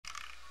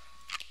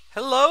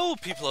Hello,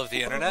 people of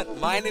the internet.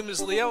 My name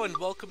is Leo, and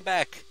welcome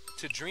back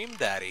to Dream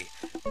Daddy.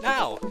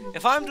 Now,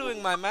 if I'm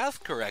doing my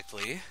math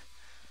correctly,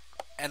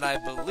 and I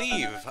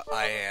believe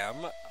I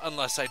am,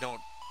 unless I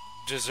don't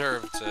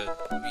deserve to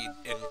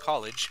be in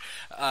college,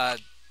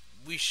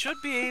 we should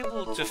be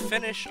able to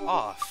finish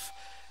off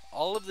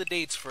all of the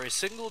dates for a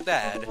single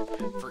dad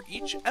for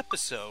each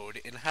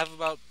episode and have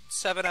about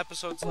 7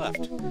 episodes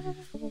left.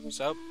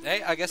 So,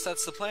 hey, I guess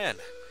that's the plan.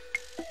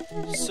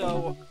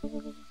 So,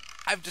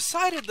 I've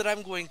decided that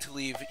I'm going to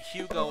leave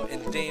Hugo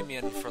and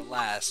Damien for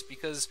last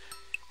because,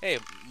 hey,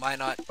 why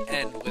not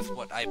end with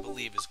what I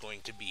believe is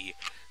going to be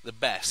the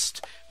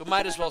best? We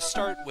might as well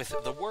start with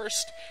the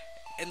worst,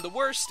 and the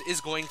worst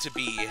is going to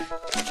be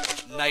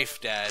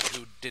Knife Dad,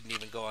 who didn't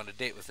even go on a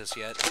date with us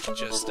yet,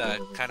 just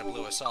kind of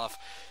blew us off.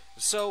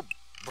 So,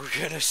 we're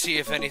gonna see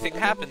if anything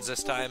happens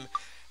this time,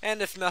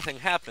 and if nothing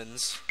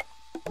happens,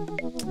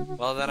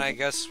 well then I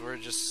guess we're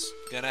just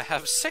gonna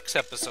have 6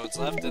 episodes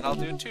left, and I'll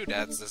do 2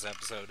 dads this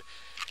episode.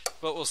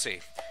 But we'll see.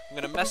 I'm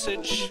gonna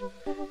message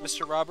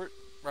Mr. Robert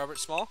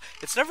Small.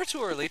 It's never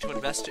too early to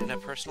invest in a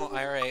personal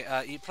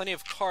IRA. Eat plenty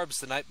of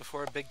carbs the night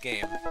before a big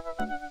game.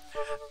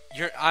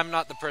 I'm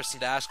not the person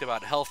to ask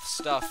about health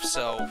stuff,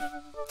 so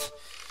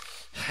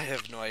I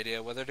have no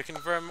idea whether to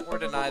confirm or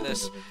deny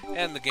this,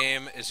 and the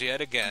game is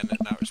yet again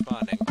not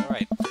responding.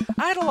 Alright,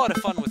 I had a lot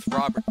of fun with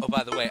Robert. Oh,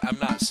 by the way, I'm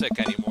not sick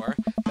anymore.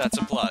 That's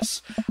a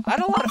plus. I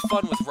had a lot of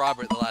fun with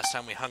Robert the last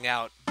time we hung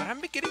out, but I'm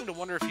beginning to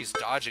wonder if he's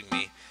dodging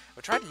me.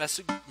 I tried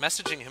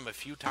messaging him a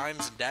few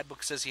times, and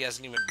Dadbook says he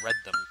hasn't even read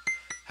them.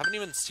 Haven't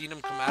even seen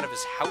him come out of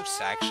his house,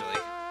 actually.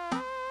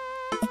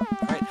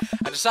 Alright,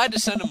 I decided to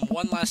send him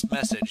one last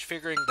message,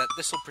 figuring that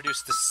this will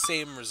produce the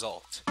same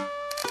result.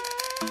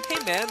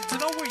 Hey man, don't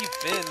know where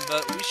you've been,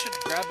 but we should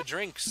grab a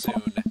drink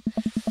soon.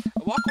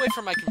 I walk away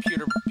from my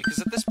computer because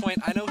at this point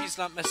I know he's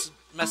not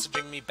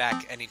messaging me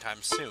back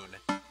anytime soon.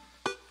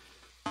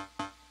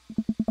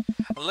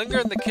 I linger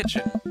in the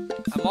kitchen.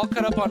 I'm all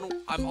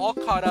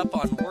caught up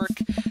on work.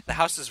 The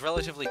house is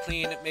relatively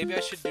clean. Maybe I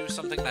should do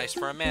something nice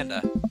for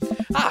Amanda.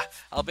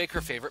 I'll bake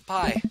her favorite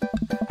pie.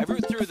 I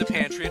root through the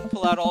pantry and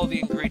pull out all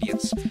the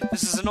ingredients.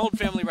 This is an old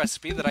family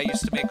recipe that I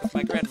used to make with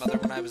my grandmother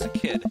when I was a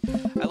kid.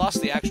 I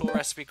lost the actual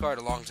recipe card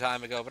a long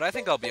time ago, but I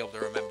think I'll be able to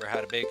remember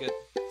how to bake it.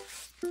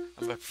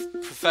 I'm a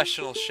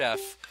professional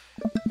chef.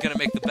 Gonna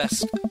make the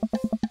best...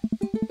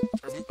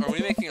 Are we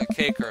making a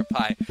cake or a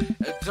pie?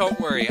 Don't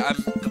worry, I'm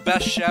the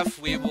best chef.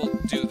 We will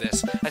do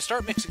this. I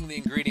start mixing the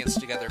ingredients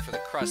together for the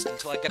crust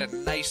until I get a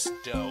nice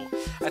dough.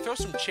 I throw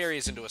some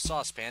cherries into a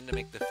saucepan to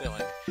make the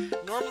filling.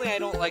 Normally I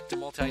don't like to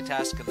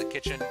multitask in the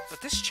kitchen,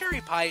 but this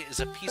cherry pie is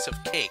a piece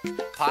of cake.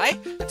 Pie?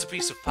 It's a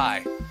piece of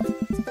pie.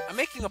 I'm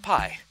making a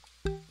pie.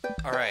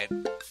 Alright,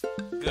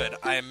 good.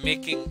 I am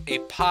making a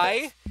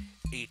pie,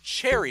 a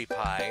cherry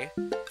pie.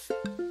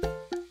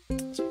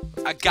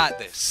 I got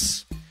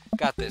this.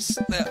 Got this.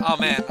 Oh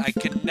man, I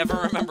can never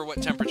remember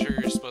what temperature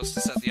you're supposed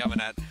to set the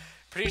oven at.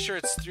 Pretty sure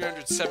it's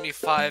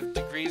 375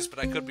 degrees, but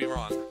I could be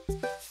wrong. I'm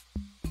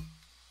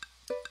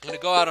gonna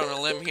go out on a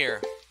limb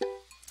here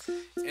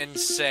and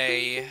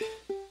say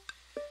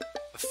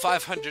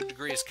 500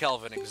 degrees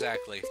Kelvin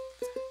exactly.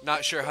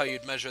 Not sure how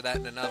you'd measure that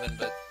in an oven,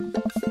 but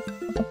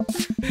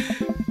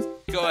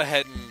go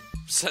ahead and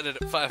set it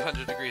at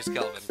 500 degrees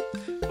Kelvin.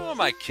 Who am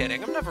I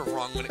kidding? I'm never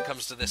wrong when it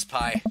comes to this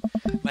pie.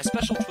 My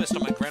special twist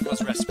on my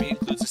grandma's recipe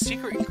includes a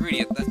secret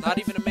ingredient that not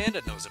even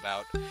Amanda knows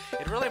about.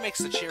 It really makes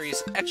the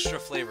cherries extra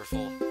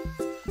flavorful.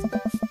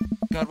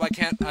 God, why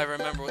can't I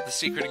remember what the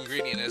secret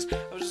ingredient is?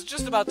 I was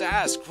just about to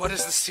ask, what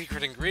is the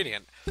secret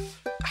ingredient?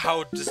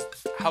 How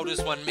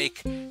does one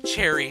make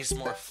cherries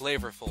more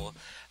flavorful?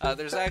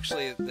 There's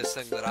actually this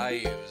thing that I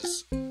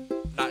use.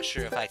 Not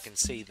sure if I can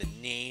say the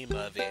name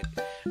of it,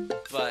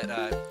 but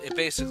it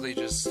basically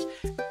just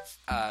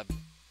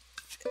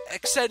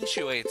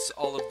accentuates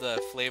all of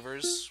the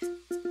flavors.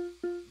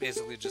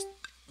 Basically just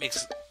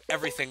makes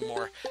everything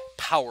more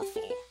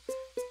powerful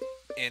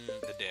in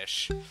the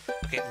dish.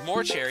 Okay,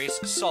 more cherries,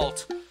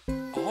 salt,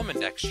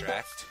 almond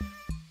extract.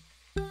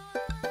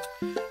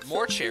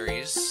 More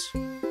cherries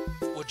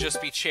would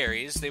just be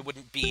cherries. They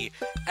wouldn't be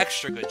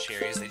extra good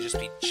cherries. They'd just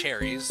be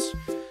cherries.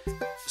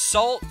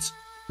 Salt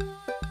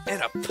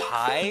and a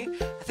pie?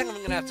 I think I'm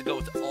going to have to go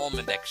with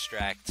almond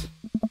extract.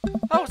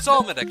 Oh, it's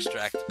almond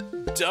extract.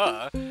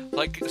 Duh.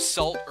 Like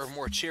salt or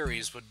more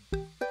cherries would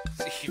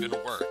even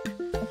work.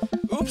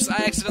 Oops,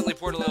 I accidentally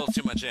poured a little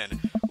too much in.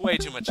 Way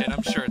too much in.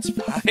 I'm sure it's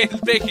fine.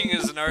 Baking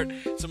is an art.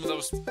 Some of the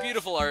most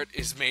beautiful art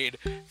is made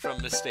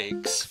from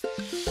mistakes.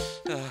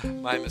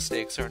 My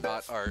mistakes are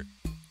not art.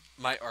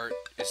 My art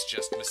is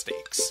just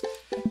mistakes.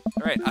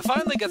 Alright, I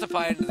finally get the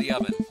pie into the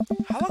oven.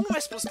 How long am I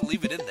supposed to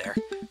leave it in there?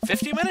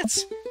 50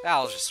 minutes?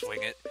 I'll just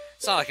swing it.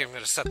 It's not like I'm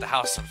going to set the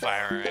house on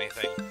fire or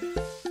anything.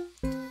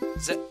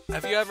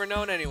 Have you ever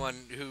known anyone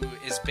who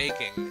is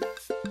baking,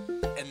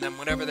 and then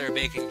whenever they're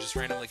baking just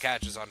randomly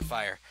catches on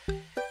fire?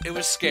 It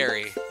was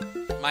scary.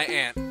 My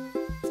aunt,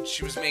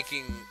 she was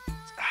making,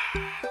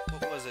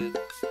 what was it?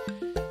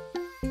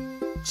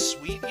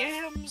 Sweet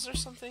yams or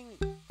something?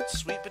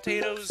 Sweet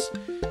potatoes?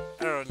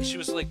 I don't she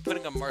was like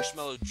putting a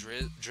marshmallow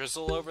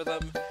drizzle over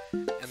them,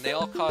 and they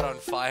all caught on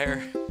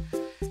fire.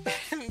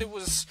 And it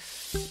was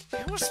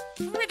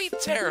pretty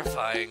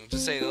terrifying, to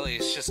say the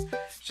least.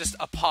 Just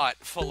a pot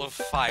full of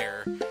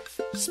fire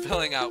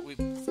spilling out.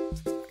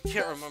 I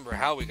can't remember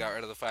how we got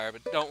rid of the fire,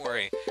 but don't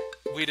worry,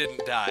 we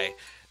didn't die.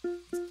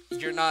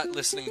 You're not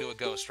listening to a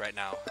ghost right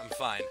now. I'm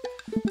fine.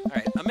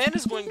 Alright,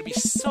 Amanda's going to be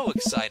so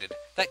excited.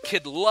 That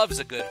kid loves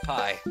a good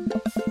pie.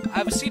 I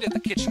have a seat at the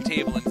kitchen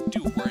table and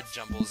do word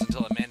jumbles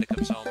until Amanda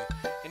comes home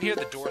and hear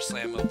the door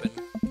slam open.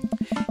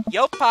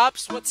 Yo,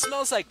 Pops, what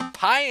smells like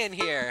pie in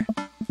here?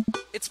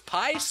 It's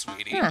pie,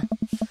 sweetie. Huh.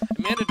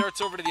 Amanda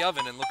darts over to the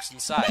oven and looks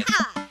inside.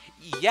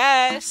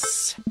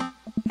 Yes!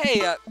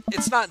 Hey,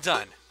 it's not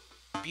done.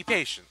 Be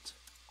patient.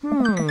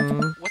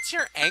 What's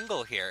your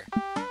angle here?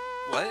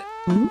 What?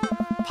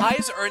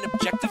 Pies are an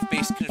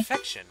objective-based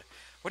confection.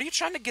 What are you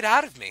trying to get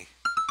out of me?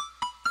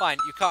 Fine,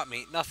 you caught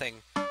me. Nothing.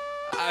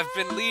 I've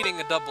been leading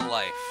a double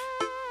life.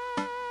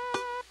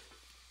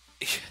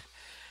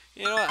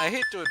 You know, I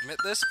hate to admit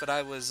this, but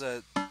I was,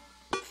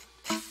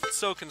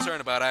 so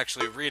concerned about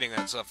actually reading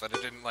that stuff that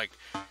I didn't, like,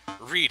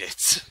 read it.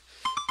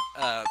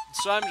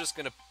 So I'm just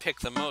gonna pick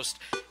the most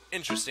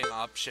interesting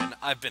option.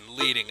 I've been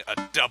leading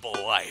a double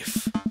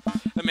life.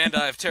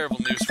 Amanda, I have terrible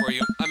news for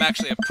you. I'm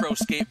actually a pro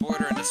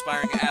skateboarder, an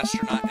aspiring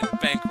astronaut, and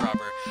bank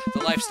robber. The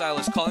lifestyle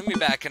is calling me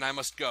back, and I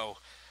must go.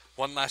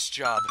 One last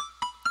job.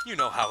 You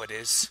know how it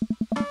is.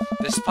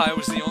 This pie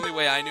was the only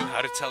way I knew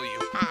how to tell you.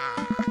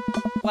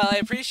 Well, I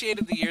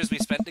appreciated the years we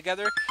spent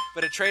together,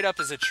 but a trade-up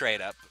is a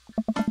trade-up.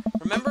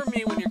 Remember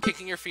me when you're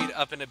kicking your feet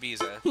up in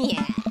Ibiza?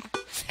 Yeah.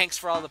 Thanks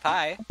for all the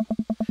pie.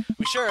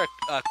 We share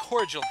a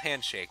cordial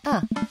handshake.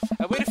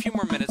 I wait a few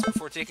more minutes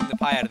before taking the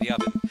pie out of the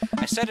oven.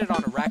 I set it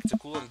on a rack to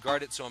cool and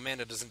guard it so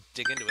Amanda doesn't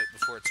dig into it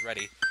before it's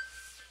ready.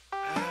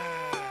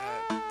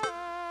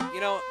 You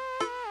know,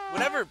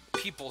 whenever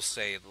people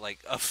say, like,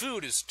 a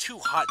food is too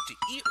hot to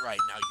eat right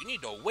now, you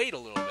need to wait a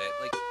little bit,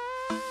 like,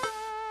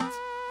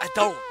 I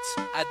don't.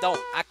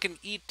 I can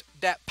eat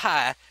that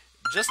pie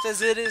just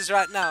as it is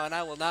right now, and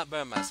I will not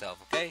burn myself,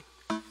 okay?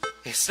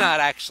 It's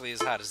not actually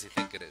as hot as you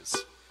think it is.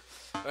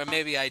 Or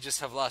maybe I just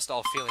have lost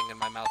all feeling in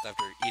my mouth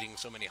after eating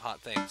so many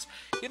hot things.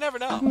 You never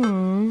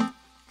know.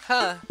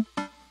 Huh.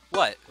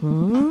 What?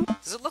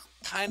 Does it look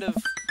kind of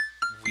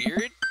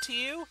weird to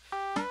you?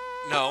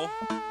 No.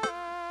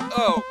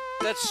 Oh,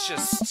 that's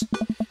just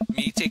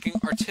me taking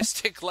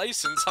artistic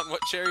license on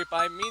what cherry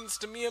pie means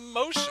to me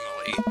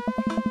emotionally.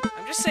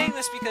 I'm just saying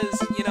this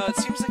because, you know, it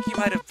seems like you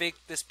might have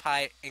baked this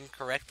pie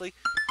incorrectly.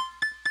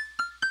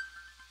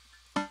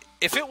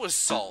 If it was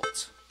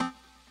salt,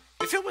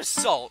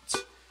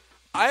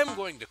 I am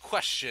going to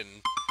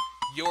question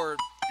your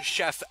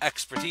chef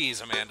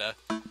expertise, Amanda.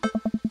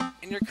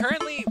 And you're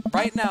currently,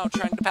 right now,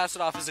 trying to pass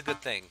it off as a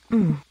good thing.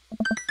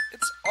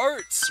 It's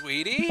art,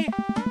 sweetie.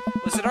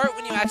 Was it art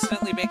when you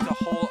accidentally baked a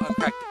whole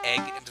uncracked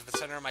egg into the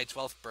center of my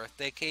 12th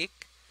birthday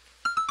cake?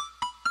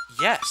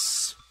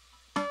 Yes.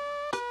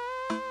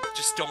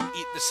 Just don't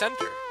eat the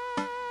center.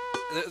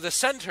 The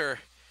center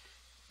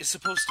is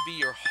supposed to be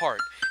your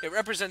heart. It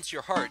represents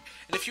your heart.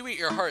 And if you eat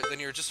your heart, then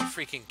you're just a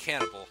freaking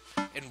cannibal.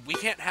 And we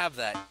can't have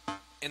that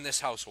in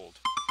this household.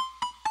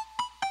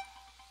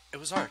 It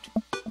was art.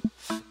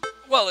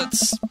 Well,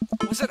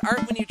 was it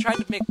art when you tried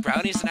to make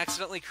brownies and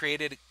accidentally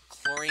created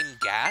chlorine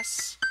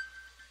gas?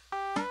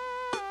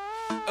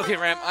 Okay,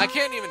 Ram, I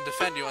can't even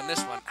defend you on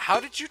this one. How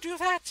did you do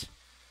that?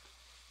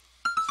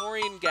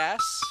 Chlorine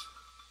gas?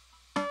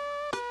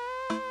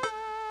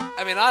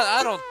 I mean,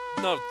 I don't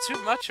know too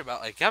much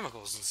about, like,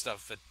 chemicals and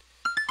stuff, but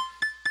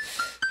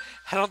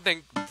I don't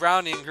think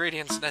brownie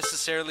ingredients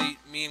necessarily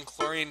mean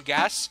chlorine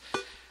gas.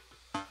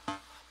 I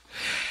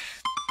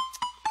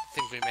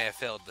think we may have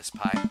failed this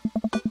pie.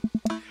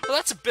 Well,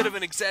 that's a bit of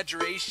an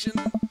exaggeration.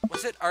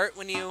 Was it art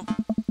when you...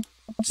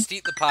 Just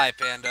eat the pie,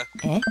 Panda.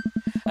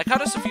 I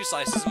cut us a few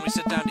slices and we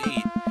sit down to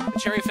eat. The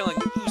cherry filling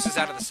oozes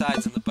out of the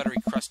sides and the buttery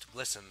crust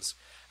glistens.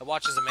 I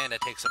watch as Amanda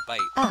takes a bite.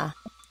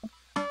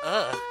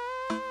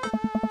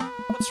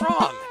 What's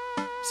wrong?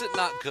 Is it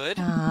not good?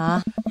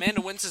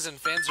 Amanda winces and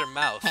fans her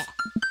mouth.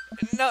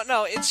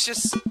 No, it's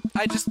just...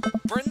 I just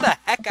burned the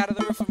heck out of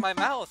the roof of my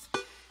mouth.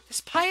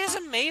 This pie is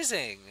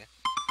amazing.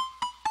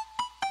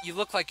 You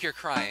look like you're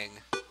crying.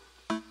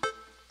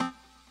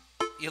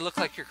 You look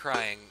like you're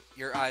crying.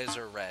 Your eyes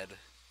are red.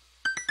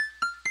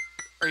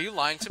 Are you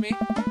lying to me?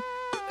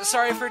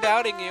 Sorry for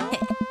doubting you.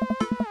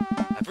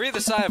 I breathe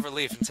a sigh of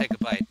relief and take a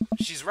bite.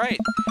 She's right.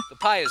 The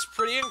pie is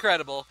pretty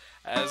incredible,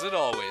 as it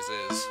always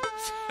is.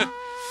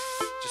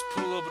 Just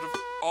put a little bit of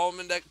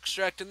almond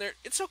extract in there.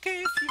 It's okay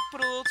if you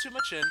put a little too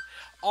much in.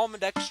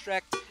 Almond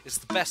extract is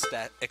the best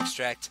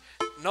extract.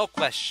 No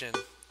question.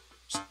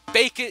 Just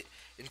bake it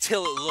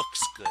until it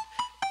looks good.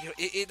 You know,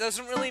 it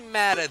doesn't really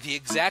matter the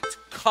exact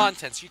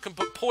contents. You can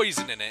put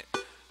poison in it.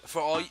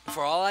 For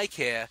all I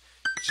care,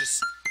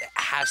 just it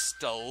has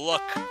to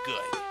look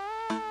good.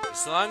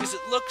 As long as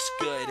it looks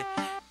good,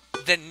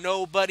 then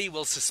nobody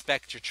will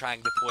suspect you're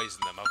trying to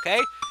poison them,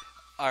 okay?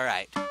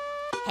 Alright.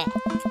 I'm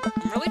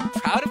really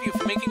proud of you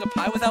for making a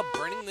pie without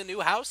burning the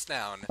new house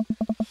down.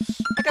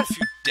 I got a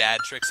few dad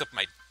tricks up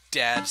my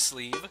dad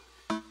sleeve.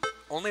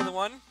 Only the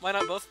one? Why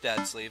not both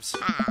dad sleeves?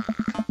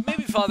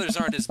 Maybe fathers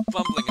aren't as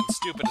bumbling and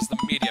stupid as the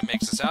media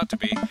makes us out to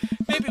be.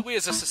 Maybe we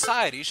as a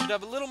society should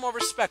have a little more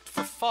respect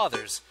for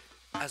fathers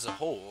as a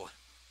whole.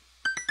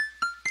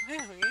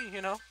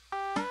 You know.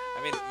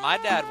 I mean, my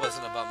dad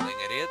wasn't a bumbling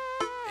idiot.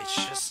 It's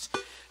just,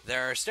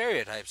 there are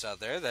stereotypes out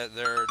there that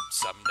there are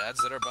some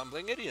dads that are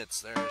bumbling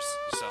idiots. There's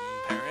some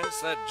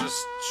parents that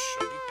just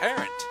shouldn't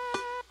parent.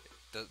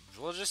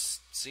 We'll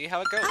just see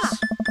how it goes.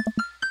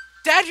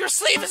 Dad, your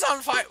sleeve is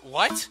on fire!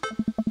 What?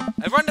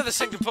 I run to the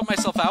sink and put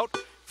myself out?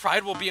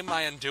 Pride will be in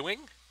my undoing?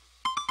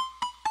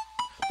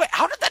 Wait,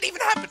 how did that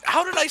even happen?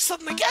 How did I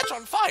suddenly catch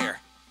on fire?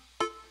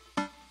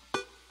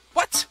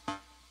 What?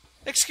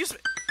 Excuse me.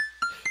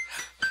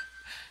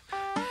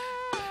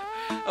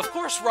 Of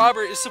course,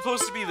 Robert is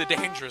supposed to be the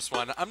dangerous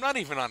one. I'm not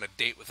even on a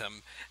date with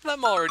him, and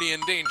I'm already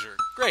in danger.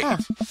 Great.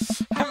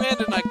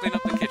 Amanda and I clean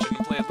up the kitchen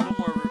and play a little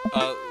more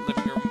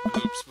living room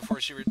hoops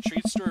before she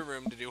retreats to her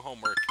room to do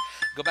homework.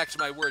 Go back to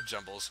my word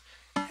jumbles.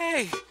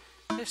 Hey,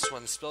 this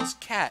one spells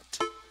cat.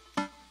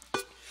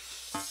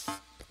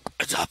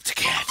 Adopt a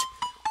cat.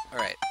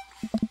 Alright.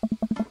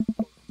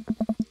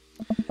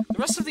 The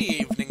rest of the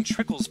evening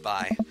trickles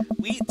by.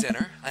 We eat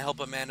dinner, I help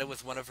Amanda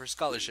with one of her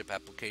scholarship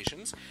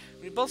applications,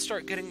 and we both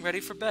start getting ready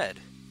for bed.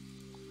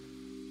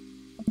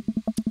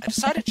 I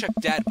decide to check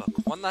Dad Book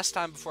one last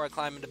time before I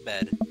climb into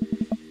bed.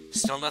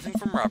 Still nothing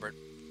from Robert.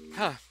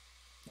 Huh.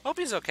 Hope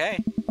he's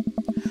okay.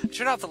 I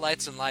turn out the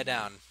lights and lie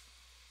down.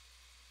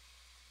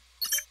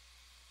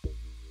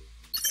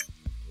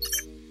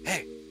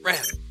 Hey,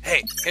 Ram!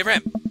 Hey,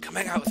 Ram! Come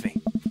hang out with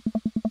me.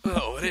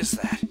 Oh, what is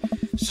that?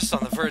 It's just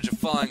on the verge of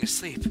falling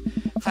asleep.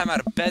 Climb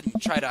out of bed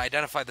and try to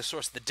identify the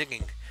source of the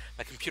dinging.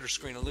 My computer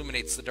screen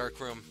illuminates the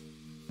dark room.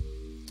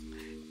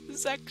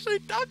 It's actually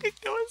talking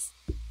to us.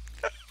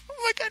 Oh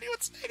my god, he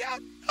wants to hang out.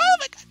 Oh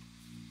my god.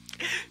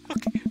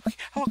 Okay,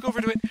 I walk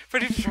over to it,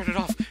 ready to turn it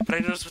off, but I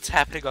notice what's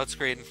happening on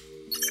screen.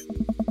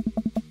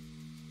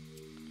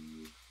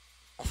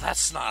 Well,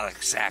 that's not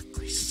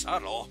exactly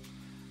subtle.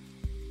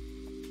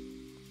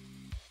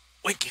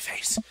 Winky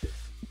face.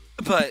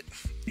 But,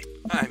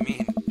 I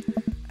mean,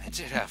 I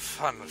did have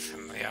fun with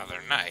him the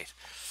other night.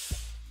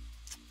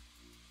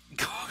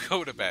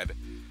 Go to bed.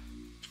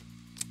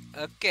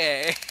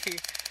 Okay.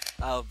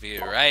 I'll be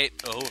right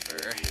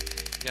over.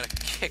 You gonna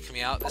kick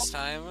me out this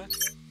time?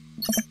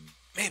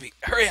 Maybe.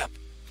 Hurry up.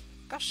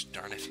 Gosh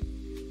darn it.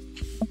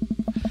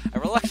 I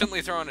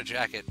reluctantly throw on a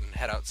jacket and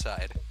head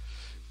outside.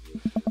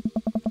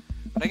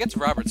 When I get to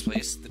Robert's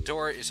place, the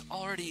door is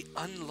already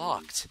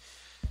unlocked.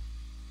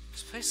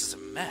 This place is a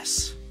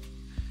mess.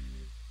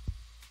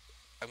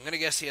 I'm gonna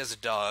guess he has a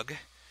dog,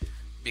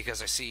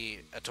 because I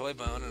see a toy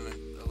bone and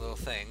a little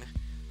thing.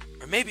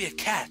 Or maybe a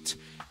cat.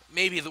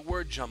 Maybe the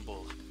word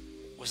jumble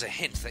was a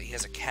hint that he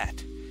has a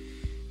cat.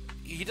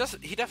 He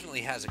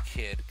definitely has a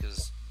kid,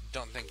 because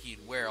don't think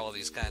he'd wear all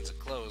these kinds of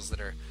clothes that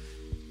are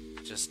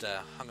just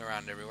hung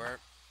around everywhere.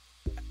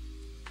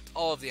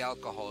 All of the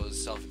alcohol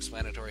is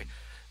self-explanatory.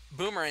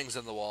 Boomerangs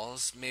on the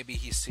walls. Maybe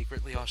he's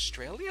secretly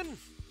Australian?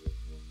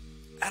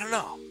 I don't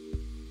know.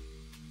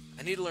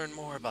 I need to learn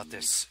more about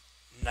this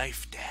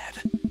knife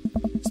dad.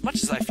 As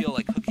much as I feel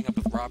like hooking up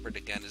with Robert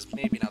again is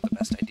maybe not the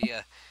best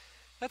idea,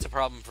 that's a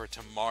problem for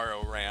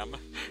tomorrow, Ram.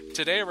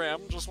 Today,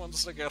 Ram just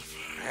wants to get...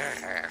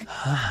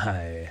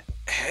 Hi.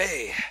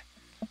 Hey.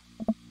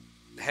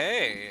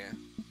 Hey.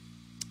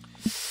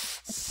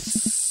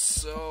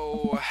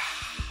 So,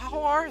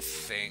 how are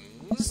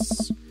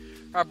things?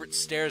 Robert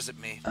stares at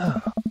me.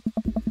 Oh.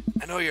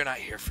 I know you're not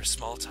here for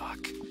small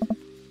talk.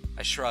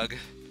 I shrug.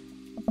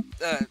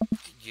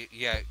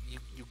 Yeah,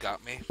 you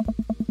got me.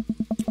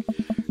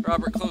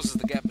 Robert closes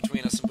the gap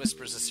between us and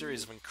whispers a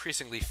series of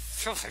increasingly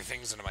filthy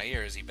things into my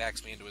ear as he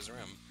backs me into his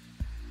room.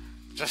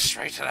 Just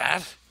straight to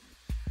that?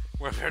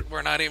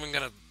 We're not even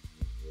gonna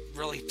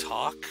really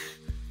talk?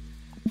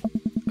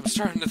 I'm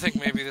starting to think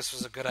maybe this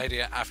was a good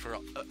idea after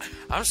all.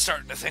 I'm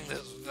starting to think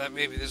that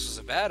maybe this was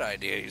a bad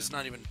idea. He's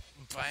not even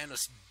buying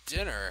us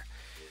dinner.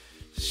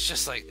 It's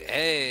just like,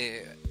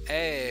 hey,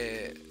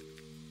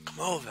 come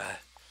over.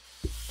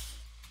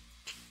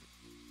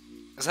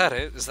 Is that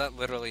it? Is that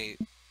literally...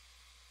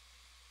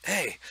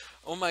 Hey,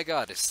 oh my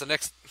god, it's the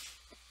next...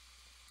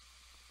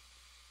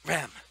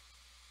 Ram,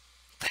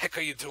 what the heck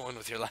are you doing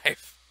with your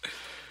life?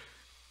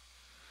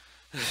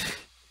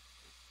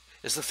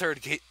 Is the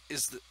third gate...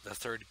 the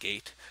third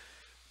gate?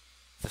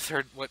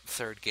 What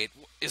third gate?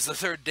 Is the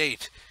third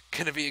date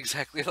gonna be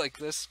exactly like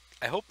this?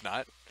 I hope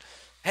not.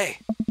 Hey,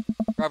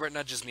 Robert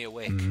nudges me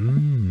awake.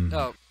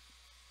 Oh,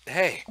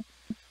 hey.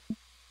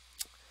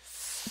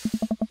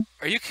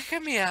 Are you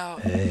kicking me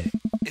out? Hey.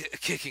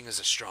 Kicking is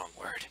a strong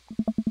word.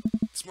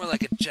 It's more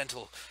like a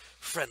gentle,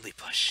 friendly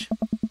push.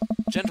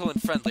 Gentle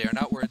and friendly are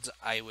not words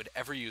I would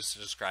ever use to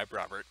describe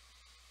Robert.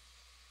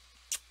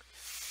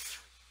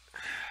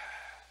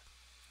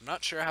 I'm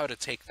not sure how to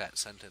take that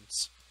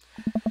sentence.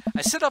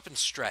 I sit up and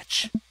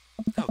stretch.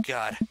 Oh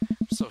god,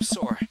 I'm so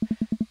sore.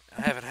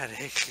 I haven't had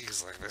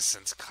aches like this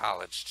since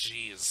college,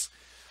 jeez.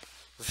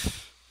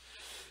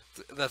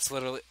 That's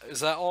literally... Is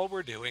that all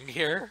we're doing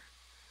here?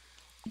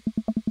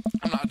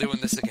 I'm not doing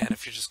this again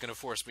if you're just gonna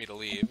force me to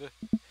leave.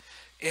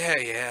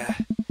 Yeah.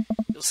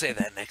 You'll say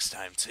that next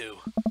time, too.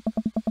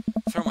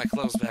 Throw my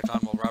clothes back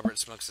on while Robert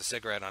smokes a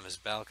cigarette on his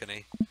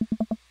balcony.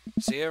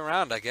 See you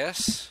around, I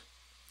guess.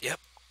 Yep.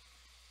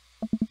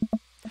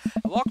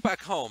 I walk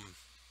back home,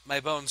 my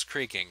bones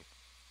creaking.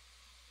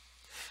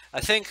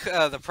 I think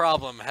the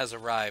problem has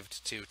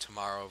arrived to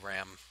Tomorrow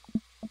Ram.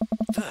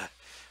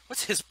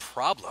 What's his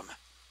problem?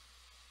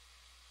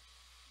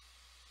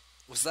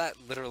 Was that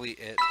literally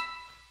it?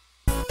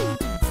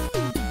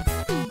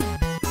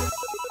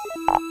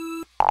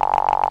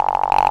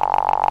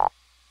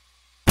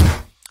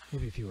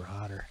 Maybe if you were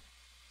hotter.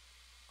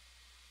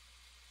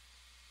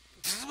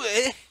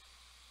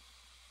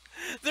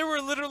 There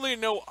were literally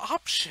no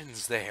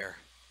options there.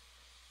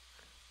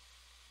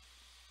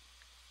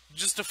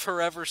 Just a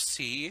forever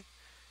C?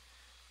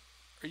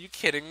 Are you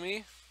kidding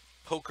me?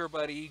 Poker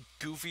buddy,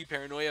 goofy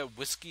paranoia,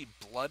 whiskey,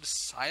 blood,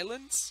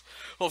 silence?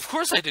 Well, of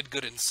course I did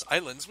good in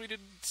silence. We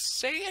didn't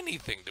say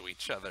anything to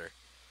each other.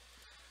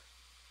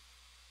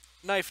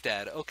 Knife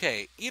Dad.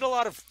 Okay, eat a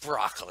lot of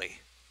broccoli.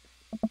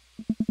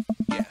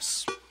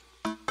 Yes.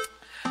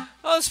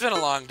 Well, it's been a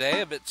long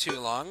day, a bit too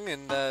long,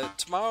 and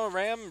Tomorrow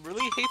Ram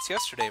really hates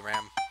Yesterday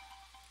Ram.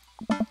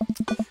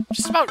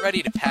 Just about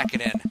ready to pack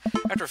it in.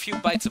 After a few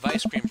bites of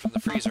ice cream from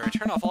the freezer, I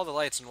turn off all the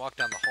lights and walk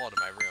down the hall to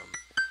my room.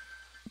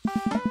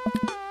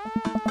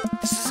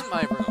 This isn't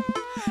my room.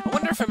 I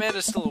wonder if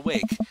Amanda's still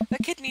awake.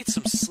 That kid needs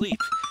some sleep.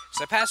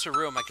 As I pass her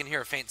room, I can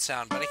hear a faint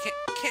sound, but I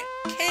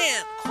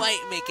can't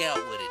quite make out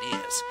what it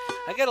is.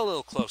 I get a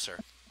little closer.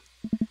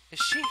 Is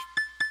she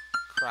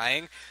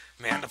crying?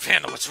 Amanda,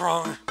 Panda, what's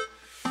wrong?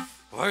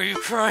 Why are you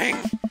crying?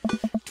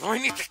 Do I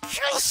need to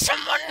kill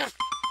someone?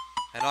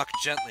 I knock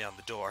gently on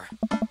the door.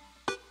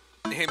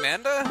 Hey,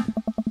 Amanda?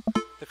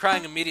 The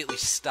crying immediately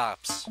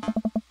stops.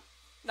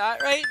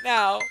 Not right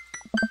now.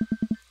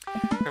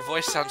 Her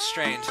voice sounds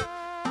strained.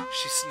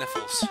 She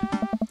sniffles.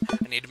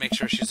 I need to make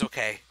sure she's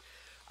okay.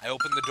 I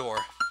open the door.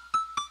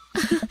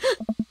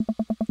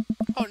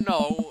 Oh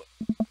no.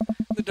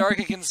 In the dark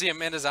I can see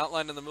Amanda's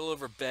outline in the middle of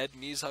her bed,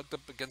 knees hugged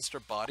up against her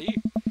body.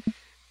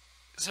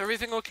 Is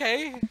everything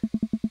okay?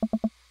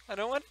 I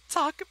don't want to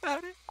talk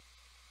about it.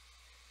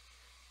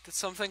 Did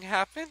something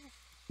happen?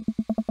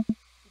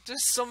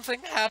 Does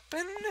something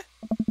happen?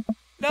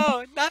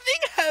 No,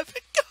 nothing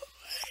happened. Go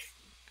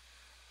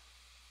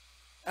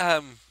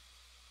away.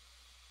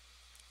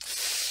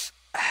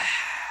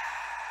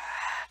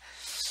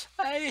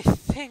 I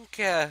think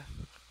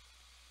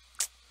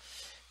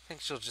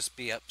she'll just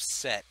be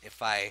upset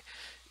if I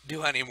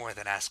do any more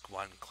than ask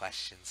one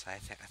question. So I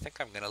think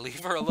I'm gonna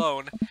leave her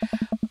alone.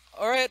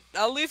 Alright,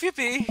 I'll leave you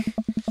be.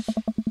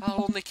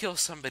 I'll only kill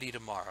somebody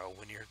tomorrow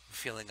when you're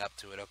feeling up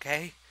to it,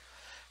 okay?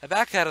 I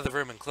back out of the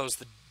room and close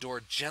the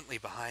door gently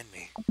behind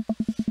me.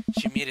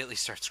 She immediately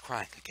starts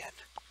crying again.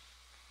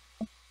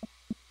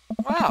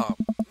 Wow,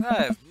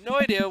 I have no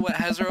idea what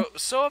has her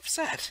so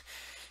upset.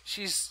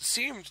 She's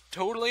seemed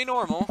totally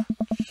normal.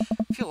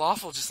 I feel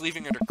awful just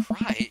leaving her to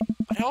cry,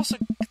 but I also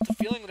get the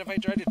feeling that if I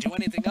tried to do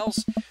anything else,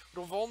 it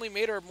would have only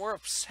made her more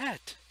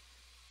upset.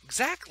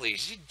 Exactly,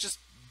 she'd just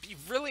be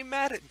really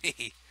mad at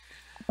me.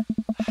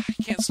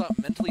 I can't stop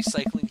mentally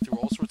cycling through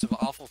all sorts of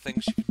awful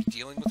things she could be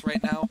dealing with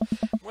right now.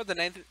 More than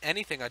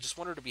anything, I just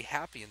want her to be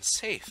happy and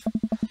safe.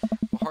 I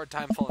have a hard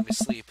time falling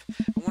asleep,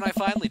 but when I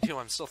finally do,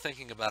 I'm still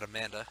thinking about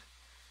Amanda.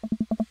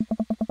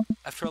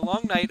 After a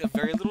long night of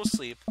very little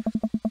sleep,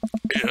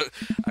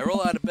 I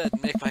roll out of bed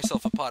and make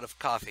myself a pot of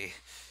coffee.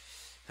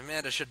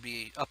 Amanda should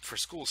be up for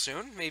school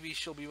soon. Maybe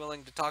she'll be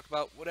willing to talk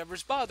about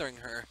whatever's bothering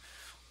her.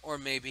 Or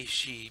maybe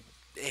she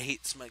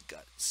hates my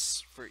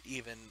guts for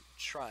even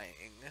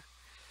trying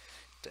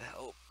to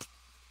help.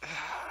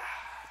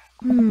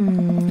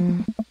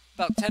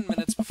 About 10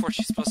 minutes before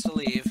she's supposed to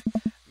leave,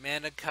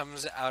 Amanda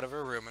comes out of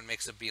her room and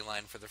makes a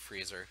beeline for the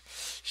freezer.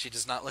 She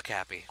does not look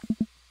happy.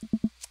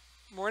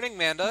 Morning,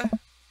 Amanda.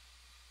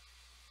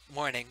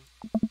 Morning.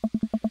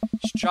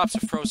 She drops a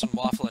frozen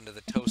waffle into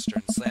the toaster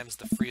and slams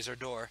the freezer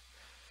door.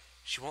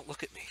 She won't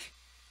look at me.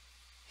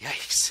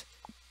 Yikes.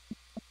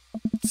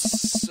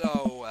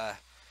 So,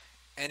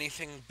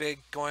 anything big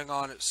going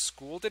on at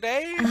school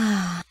today?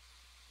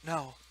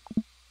 No.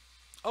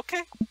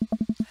 Okay.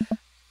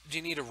 Do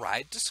you need a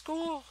ride to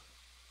school?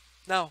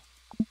 No.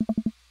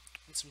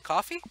 Want some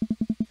coffee?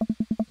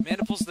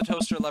 Amanda pulls the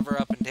toaster lever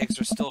up and takes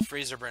her still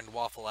freezer-burned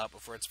waffle out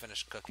before it's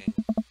finished cooking.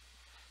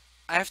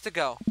 I have to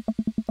go.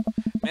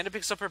 Amanda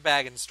picks up her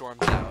bag and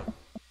storms out.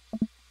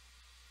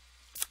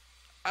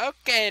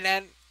 Okay,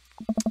 then.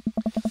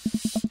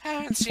 I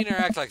haven't seen her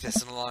act like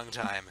this in a long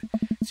time.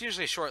 It's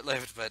usually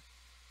short-lived, but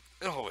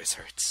it always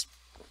hurts.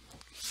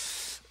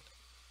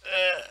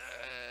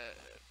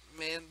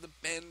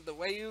 Man, the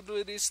way you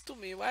do this to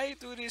me, why you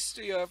do this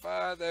to your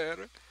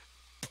father?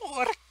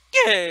 ¿Por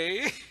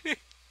qué?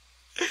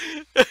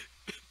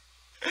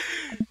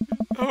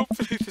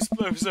 Hopefully this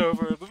blows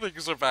over and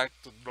things are back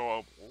to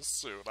normal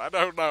soon. I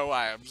don't know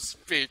why I'm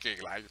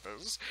speaking like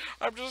this.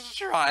 I'm just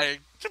trying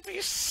to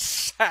be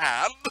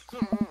sad.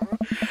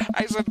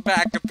 sat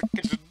back at the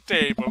kitchen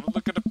table and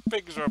look at a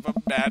picture of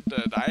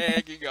Amanda and I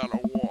hanging on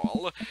a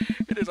wall.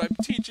 And as I'm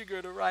teaching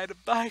her to ride a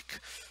bike,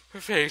 her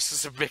face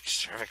is a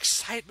mixture of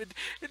excitement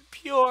and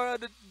pure,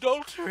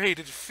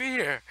 unadulterated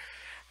fear.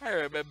 I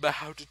remember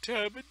how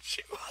determined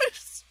she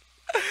was.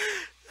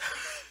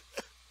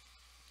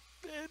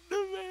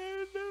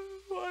 Amanda,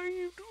 why are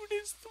you doing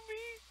this to me?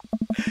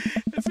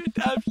 Every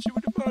time she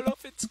would fall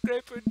off and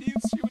scrape her knees,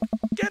 she would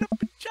get up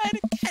and try it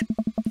again.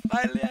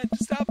 Finally, I had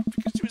to stop her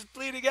because she was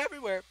bleeding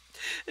everywhere.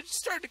 And she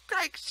started to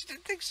cry because she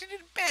didn't think she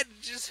needed bed.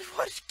 And she said,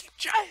 why don't you keep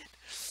trying?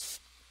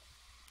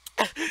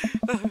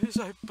 As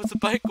I put the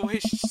bike away,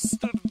 she just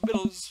stood in the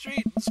middle of the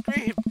street and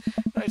screamed.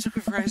 And I took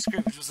her for ice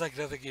cream, which was like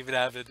nothing even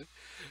happened.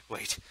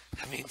 Wait,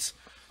 that means...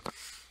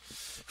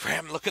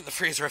 Ram, look in the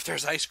freezer if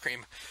there's ice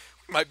cream.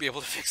 We might be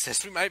able to fix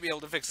this. We might be able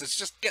to fix this.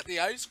 Just get the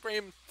ice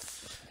cream.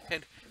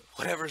 And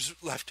whatever's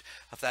left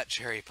of that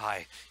cherry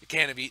pie. You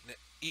can't have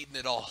eaten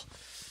it all.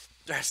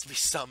 There has to be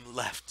some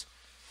left.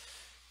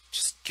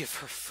 Just give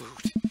her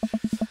food.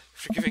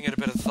 After giving it a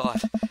bit of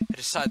thought, I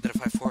decide that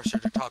if I force her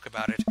to talk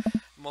about it,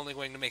 I'm only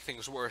going to make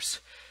things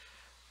worse.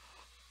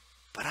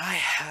 But I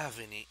have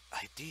an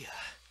idea.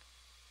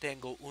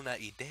 Tengo una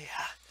idea.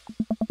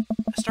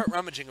 I start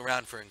rummaging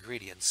around for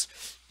ingredients.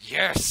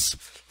 Yes!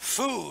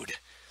 Food!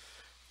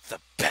 The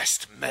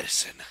best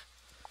medicine!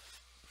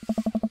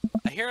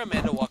 I hear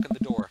Amanda walk in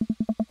the door.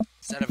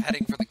 Instead of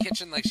heading for the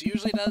kitchen like she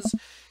usually does,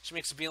 she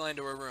makes a beeline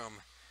to her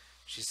room.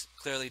 She's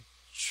clearly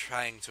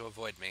trying to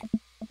avoid me.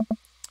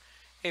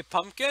 Hey,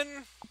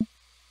 Pumpkin?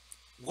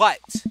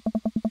 What?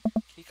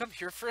 Can you come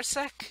here for a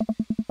sec?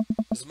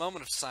 There's a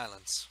moment of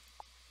silence.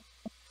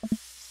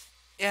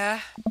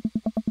 Yeah?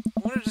 I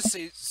wanted to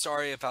say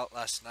sorry about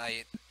last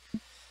night.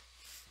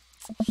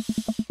 I'm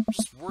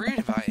just worried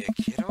about you,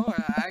 kiddo.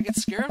 I get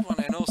scared when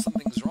I know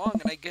something's wrong,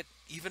 and I get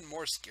even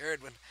more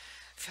scared when I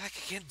feel like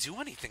I can't do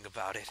anything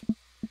about it.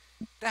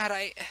 Dad,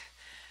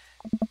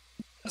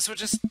 So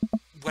just,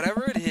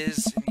 whatever it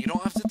is, and you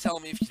don't have to tell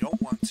me if you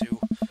don't want to,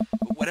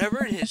 but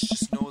whatever it is,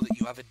 just know that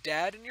you have a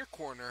dad in your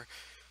corner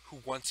who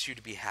wants you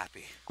to be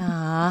happy.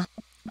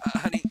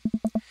 Honey,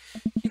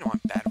 you know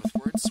I'm bad with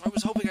words, so I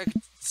was hoping I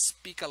could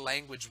speak a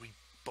language we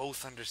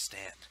both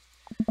understand.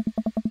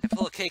 I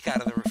pull a cake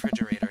out of the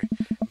refrigerator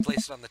and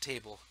place it on the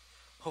table.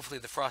 Hopefully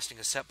the frosting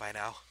is set by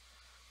now.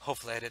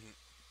 Hopefully I didn't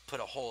put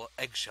a whole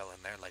eggshell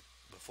in there like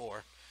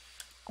before.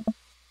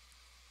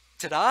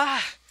 Ta-da!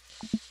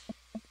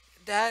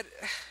 Dad...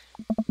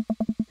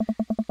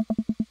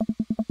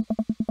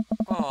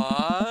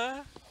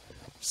 Aww.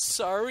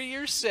 Sorry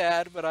you're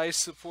sad, but I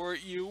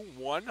support you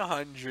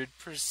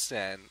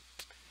 100%.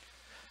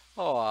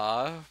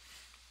 Aww.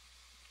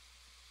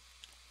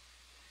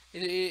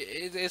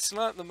 It's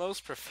not the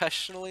most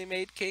professionally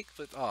made cake,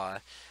 but aw,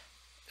 I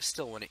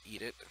still want to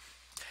eat it.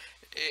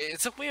 It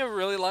took me a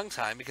really long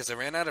time because I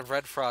ran out of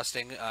red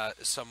frosting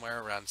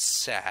somewhere around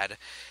SAD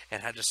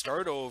and had to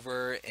start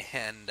over,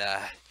 and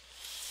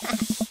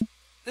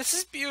this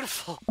is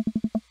beautiful.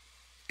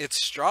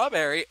 It's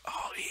strawberry.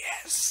 Oh,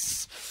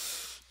 yes.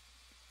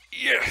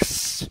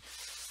 Yes.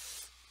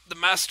 The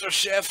master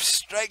chef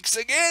strikes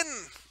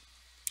again.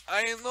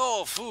 I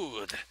know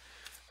food.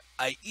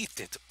 I eat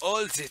it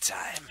all the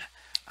time.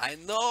 I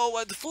know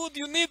what food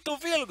you need to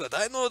feel good.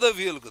 I know the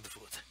feel-good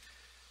food.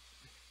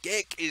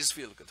 Cake is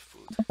feel-good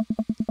food.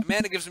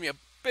 Amanda gives me a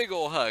big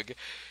ol' hug.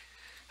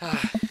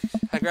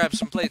 I grab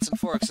some plates and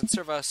forks and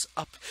serve us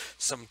up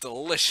some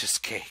delicious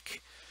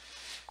cake.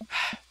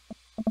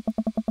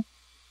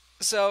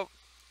 So,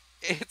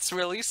 it's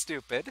really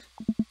stupid.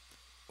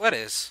 What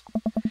is?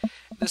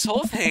 This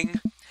whole thing,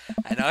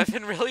 I know I've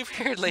been really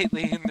weird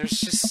lately, and there's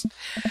just...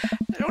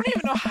 I don't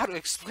even know how to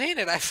explain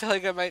it. I feel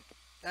like I might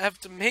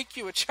have to make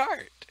you a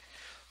chart.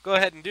 Go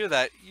ahead and do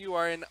that. You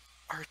are an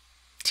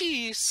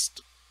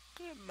artiste,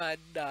 my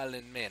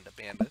darling Amanda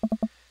Panda.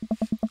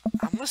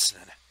 I'm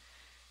listening.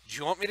 Do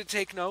you want me to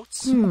take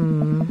notes?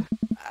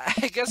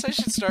 I guess I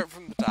should start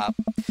from the top.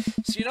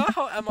 So you know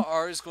how Emma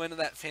R. is going to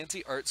that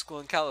fancy art school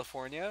in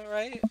California,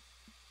 right?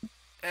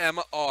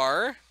 Emma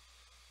R.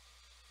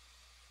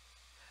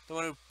 The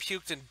one who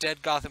puked in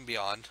Dead Gotham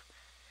Beyond.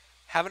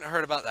 Haven't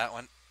heard about that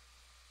one.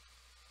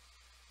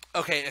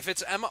 Okay, if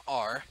it's Emma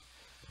R.,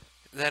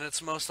 then it's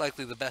most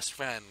likely the best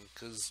friend,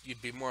 because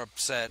you'd be more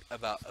upset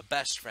about a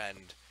best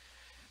friend.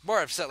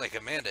 More upset like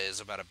Amanda is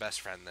about a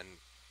best friend than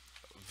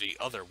the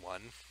other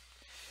one.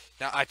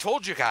 Now, I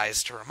told you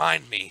guys to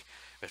remind me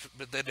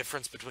the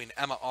difference between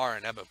Emma R.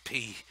 and Emma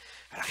P.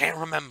 And I can't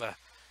remember.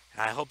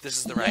 And I hope this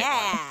is the right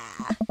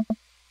one.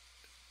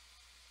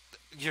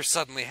 You're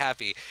suddenly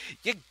happy.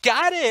 You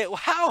got it!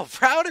 Wow,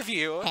 proud of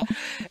you!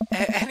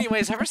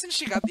 Anyways, ever since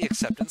she got the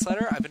acceptance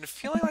letter, I've been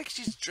feeling like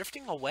she's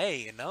drifting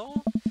away, you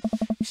know?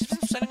 She's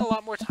been spending a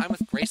lot more time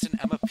with Grace and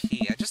Emma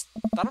P. I just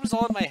thought it was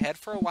all in my head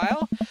for a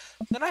while.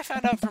 Then I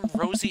found out from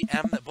Rosie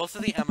M. that both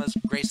of the Emmas,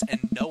 Grace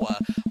and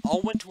Noah,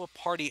 all went to a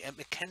party at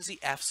Mackenzie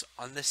F's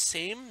on the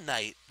same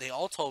night. They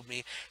all told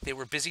me they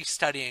were busy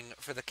studying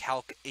for the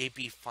Calc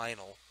AB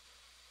final.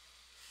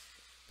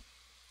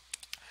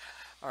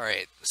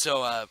 Alright,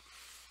 so,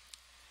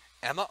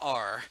 Emma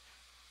R,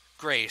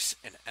 Grace,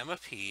 and Emma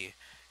P,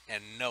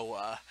 and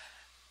Noah.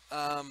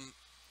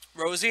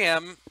 Rosie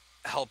M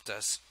helped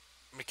us.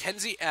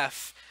 Mackenzie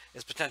F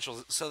is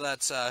potential, so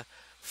that's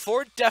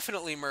 4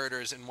 definitely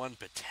murders and 1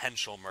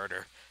 potential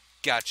murder.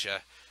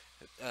 Gotcha.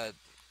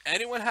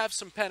 Anyone have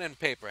some pen and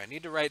paper? I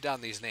need to write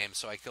down these names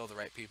so I kill the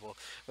right people.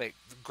 Wait,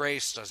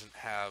 Grace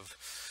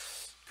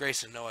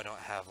and Noah don't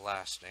have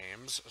last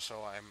names,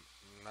 so I'm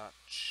not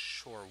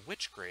sure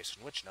which Grace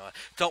and which Noah.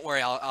 Don't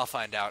worry, I'll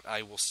find out.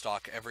 I will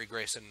stalk every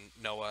Grace and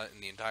Noah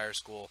in the entire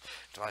school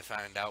until I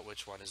find out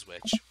which one is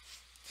which.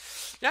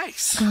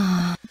 Nice!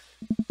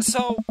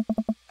 So,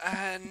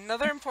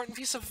 another important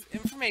piece of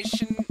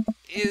information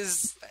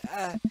is...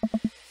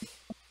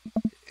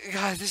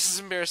 God, this is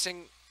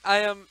embarrassing.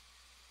 I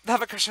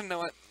have a crush on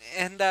Noah,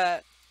 and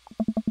that's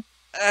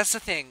the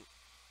thing.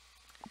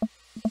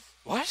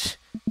 What?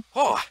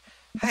 Oh,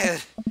 I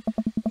had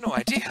no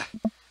idea.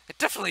 I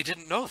definitely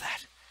didn't know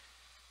that.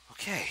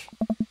 Okay.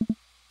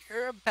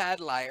 You're a bad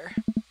liar.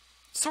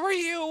 So are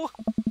you.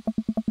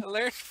 I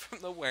learned from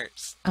the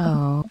worst.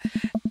 Oh.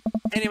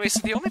 Anyway, so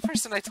the only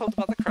person I told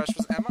about the crush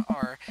was Emma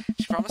R.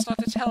 She promised not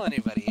to tell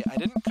anybody. I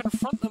didn't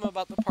confront them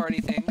about the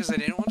party thing because I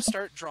didn't want to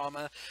start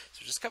drama,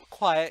 so I just kept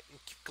quiet and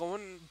keep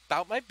going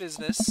about my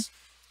business.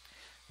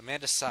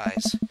 Amanda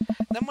sighs.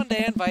 Then one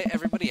day I invite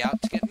everybody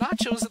out to get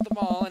nachos at the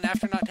mall, and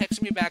after not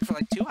texting me back for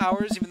like 2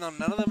 hours, even though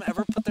none of them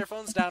ever put their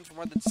phones down for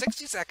more than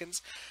 60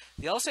 seconds,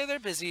 they all say they're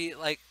busy,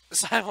 like,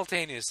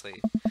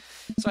 simultaneously.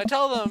 So I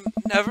tell them,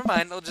 never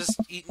mind, they'll just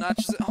eat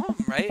nachos at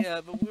home, right?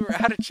 But we were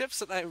out of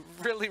chips and I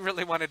really,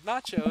 really wanted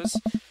nachos.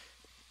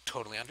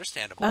 Totally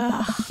understandable.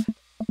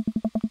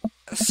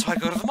 So I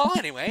go to the mall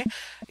anyway.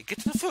 I get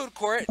to the food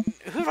court, and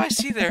who do I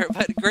see there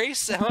but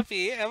Grace, Emma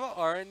P, Emma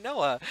R, and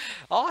Noah,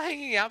 all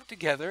hanging out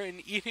together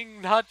and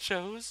eating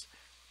nachos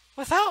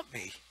without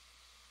me.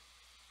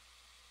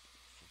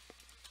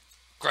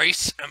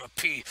 Grace, Emma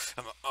P,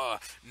 Emma R,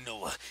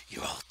 Noah,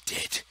 you're all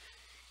dead.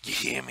 You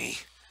hear me?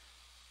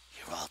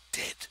 You're all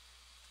dead.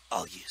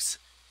 All yous.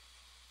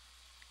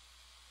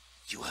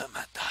 You hurt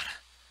my daughter.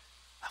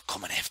 I'm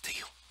coming after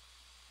you.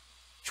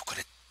 You're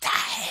gonna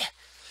die.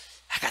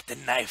 I got the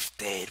knife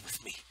dead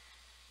with me.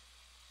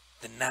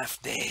 The knife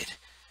dead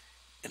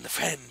and the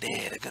friend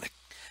dead. I'm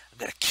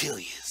gonna kill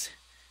yous.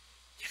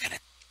 You're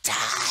gonna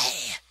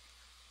die.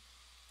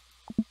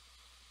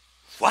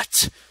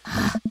 What?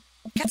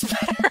 Gets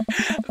better.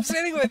 I'm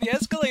standing by the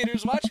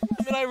escalators watching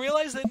them, and I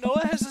realize that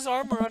Noah has his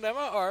arm around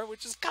Emma R,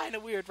 which is kind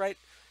of weird, right?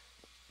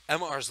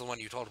 Emma R is the one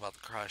you told about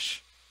the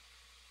crush.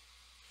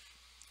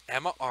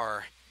 Emma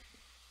R.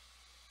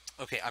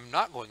 Okay, I'm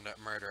not going to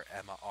murder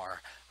Emma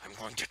R. I'm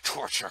going to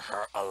torture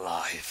her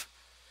alive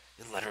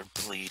and let her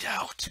bleed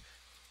out.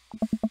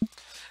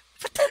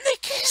 But then they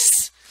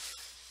kiss.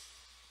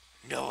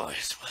 Noah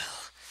as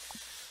well.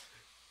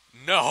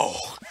 No.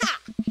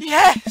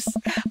 Yes,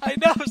 I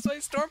know. So I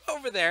storm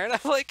over there and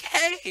I'm like,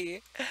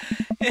 hey.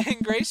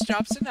 And Grace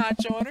drops a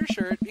nacho on her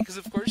shirt because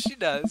of course she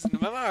does.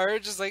 And Emma R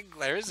just like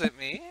glares at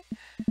me.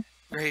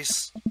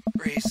 Grace,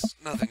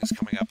 nothing is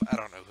coming up. I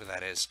don't know who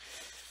that is.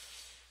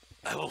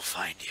 I will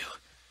find you.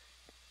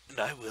 And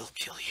I will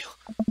kill you.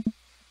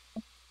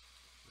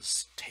 This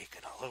is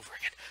taken all over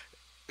again.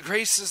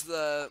 Grace is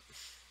the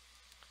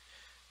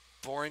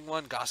boring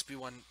one, gossipy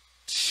one.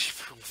 She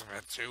films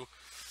that too.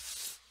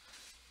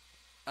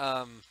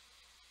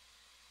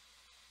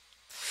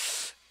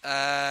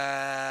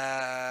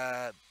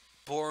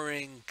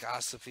 Boring,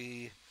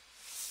 gossipy.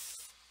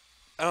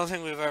 I don't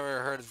think we've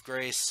ever heard of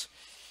Grace.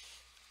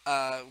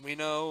 We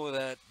know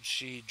that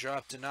she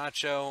dropped a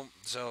nacho,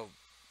 so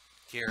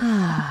here.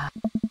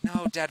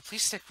 No, Dad,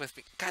 please stick with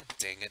me. God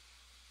dang it.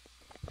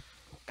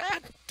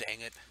 God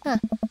dang it. Huh.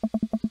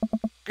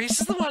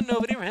 Grace is the one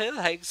nobody really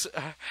likes.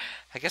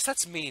 I guess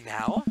that's me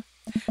now.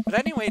 But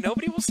anyway,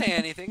 nobody will say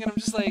anything, and I'm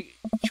just like,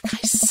 you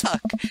guys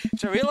suck.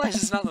 Which I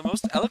realize is not the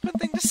most eloquent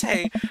thing to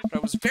say, but I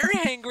was very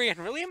angry and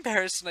really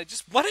embarrassed, and I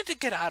just wanted to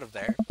get out of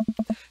there.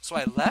 So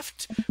I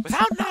left,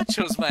 without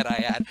nachos, might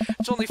I add,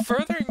 which only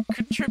further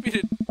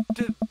contributed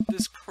to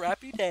this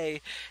crappy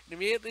day, and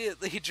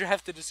immediately he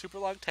drafted a super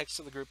long text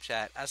to the group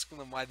chat, asking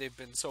them why they've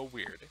been so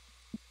weird.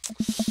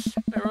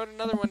 I wrote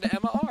another one to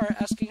Emma R,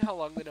 asking how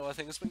long the Noah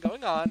thing has been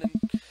going on,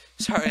 and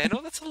sorry, I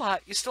know that's a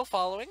lot. You still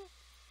following?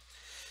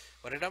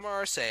 What did Emma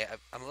R say?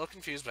 I'm a little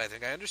confused, but I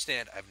think I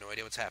understand. I have no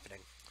idea what's happening.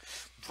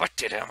 What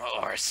did Emma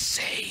R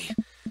say?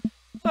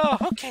 Oh,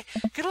 okay.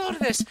 Get a load of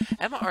this.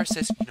 Emma R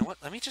says, you know what?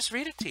 Let me just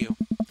read it to you.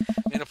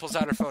 Amanda pulls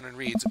out her phone and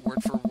reads,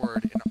 word for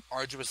word, an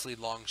arduously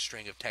long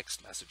string of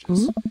text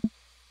messages.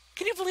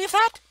 Can you believe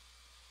that?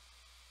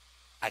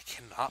 I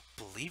cannot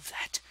believe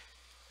that.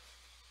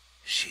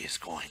 She is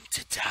going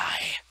to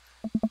die.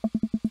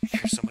 I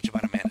hear so much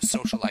about Amanda's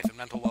social life and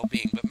mental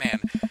well-being, but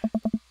man,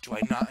 do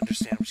I not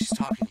understand what she's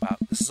talking about.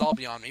 This is all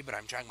beyond me, but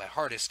I'm trying my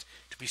hardest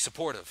to be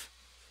supportive.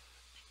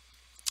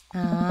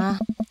 They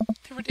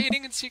were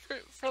dating in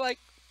secret for like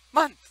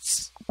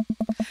months.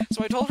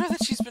 So I told her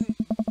that she's been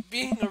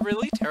being a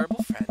really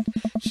terrible friend.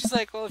 She's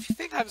like, well, if you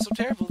think I'm so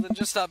terrible, then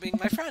just stop being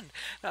my friend.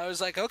 And I was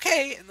like,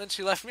 okay. And then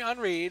she left me on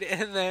read,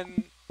 and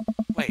then...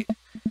 Wait.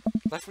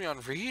 Left me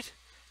on read?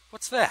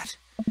 What's that?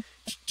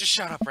 Just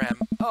shut up, Ram.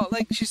 Oh,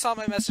 like, she saw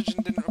my message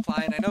and didn't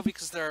reply, and I know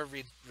because there are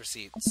read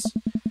receipts.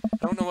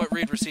 I don't know what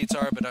read receipts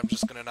are, but I'm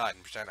just gonna nod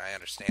and pretend I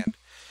understand.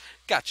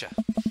 Gotcha.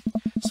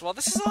 So while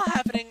this is all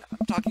happening,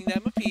 I'm talking to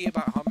Emma P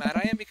about how mad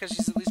I am because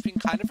she's at least being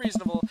kind of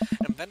reasonable,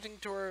 and I'm venting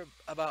to her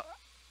about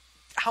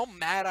how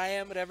mad I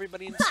am at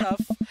everybody and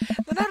stuff.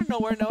 Then out of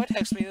nowhere, Noah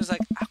texts me and is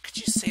like, how could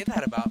you say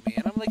that about me?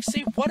 And I'm like,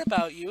 say what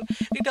about you?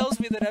 He tells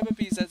me that Emma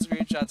P sent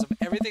screenshots of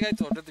everything I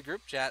told her in the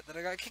group chat that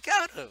I got kicked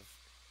out of.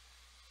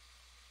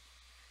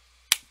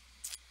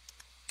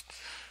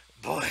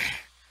 Boy,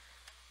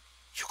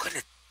 you're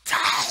gonna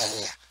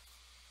die.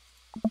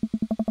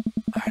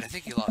 Alright, I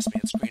think he lost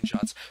me in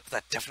screenshots, but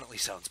that definitely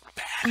sounds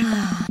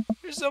bad.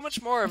 There's so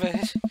much more of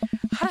it.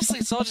 Honestly,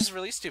 it's all just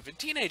really stupid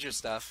teenager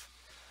stuff.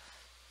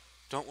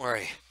 Don't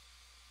worry.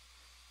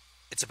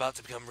 It's about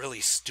to become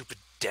really stupid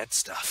dead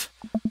stuff.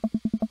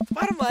 The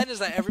bottom line is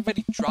that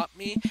everybody dropped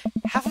me,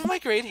 half of my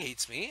grade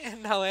hates me,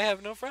 and now I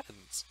have no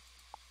friends.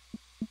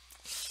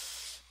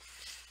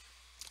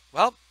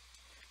 Well,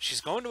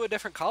 she's going to a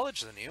different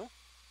college than you.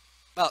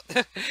 Well,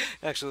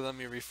 actually, let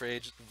me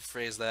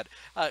rephrase that.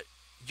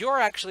 You're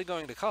actually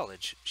going to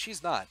college.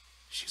 She's not.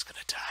 She's gonna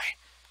die.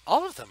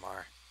 All of them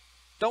are.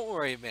 Don't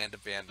worry, Amanda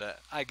Panda.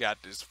 I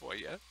got this for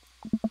you.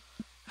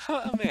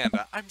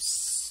 Amanda,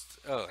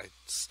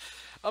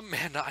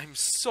 Amanda, I'm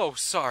so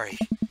sorry.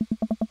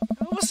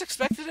 I almost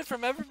expected it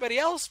from everybody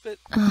else, but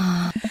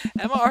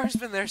Emma R's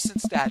been there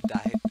since Dad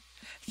died.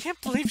 I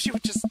can't believe she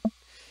would just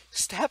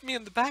stab me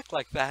in the back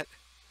like that.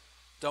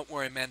 Don't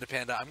worry, Amanda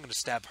Panda. I'm gonna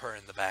stab her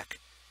in the back.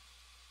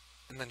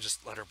 And then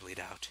just let her bleed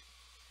out.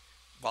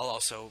 While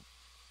also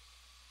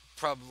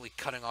probably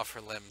cutting off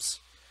her limbs.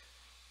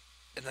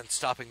 And then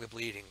stopping the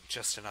bleeding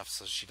just enough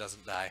so she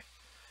doesn't die.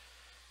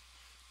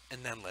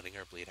 And then letting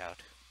her bleed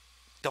out.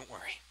 Don't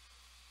worry.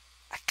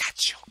 I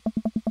got you.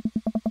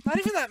 Not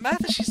even that mad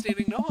that she's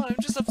dating Noah. I'm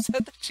just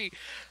upset that she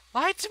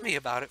lied to me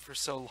about it for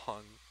so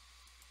long.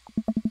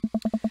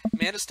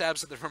 Amanda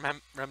stabs at the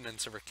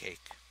remnants of her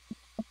cake.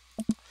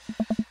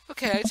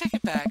 Okay, I take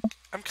it back.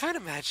 I'm kind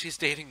of mad she's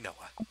dating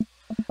Noah.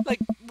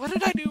 Like, what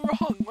did I do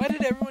wrong? Why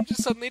did everyone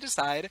just suddenly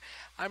decide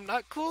I'm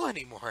not cool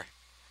anymore?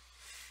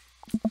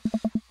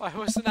 Why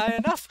wasn't I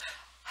enough?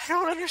 I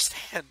don't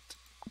understand.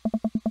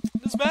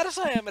 As mad as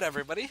I am at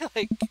everybody,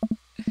 like,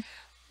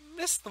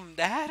 miss them,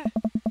 Dad.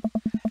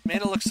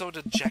 Amanda looks so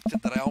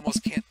dejected that I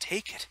almost can't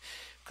take it.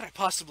 What could I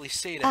possibly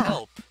say to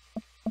help?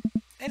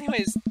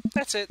 Anyways,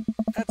 that's it.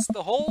 That's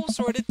the whole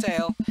sordid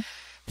tale.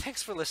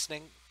 Thanks for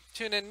listening.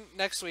 Tune in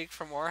next week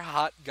for more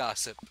hot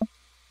gossip.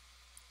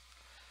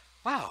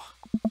 Wow.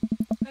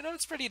 I know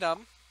it's pretty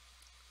dumb.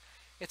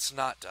 It's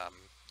not dumb.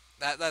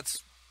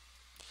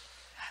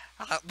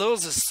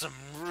 Those are some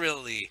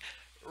really,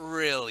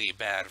 really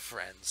bad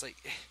friends. Like,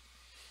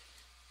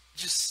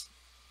 just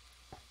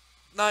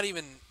not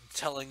even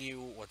telling you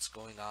what's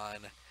going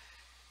on.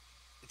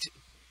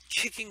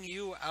 Kicking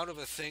you out of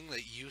a thing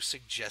that you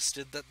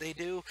suggested that they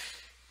do.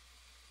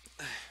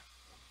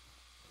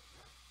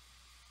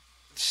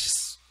 It's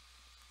just...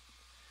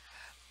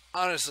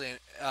 Honestly,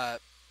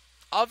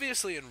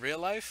 obviously in real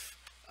life,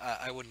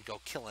 I wouldn't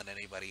go killing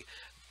anybody.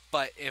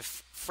 But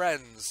if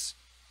friends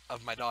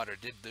of my daughter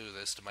did do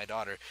this to my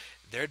daughter,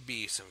 there'd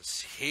be some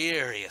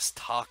serious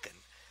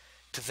talking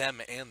to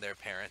them and their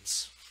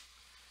parents.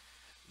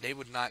 They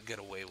would not get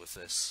away with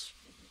this.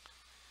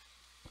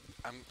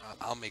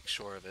 I'll make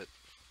sure of it.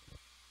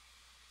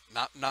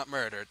 Not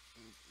murder.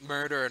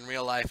 Murder in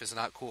real life is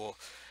not cool.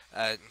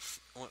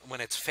 When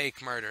it's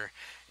fake murder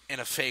in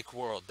a fake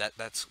world,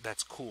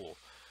 that's cool.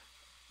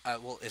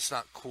 Well, it's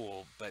not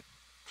cool, but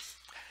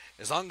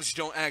as long as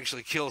you don't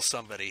actually kill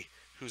somebody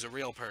who's a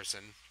real person,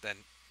 then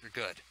you're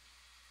good.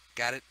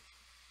 Got it?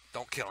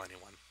 Don't kill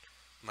anyone.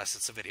 Unless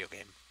it's a video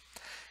game.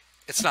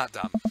 It's not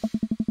dumb.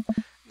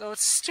 No,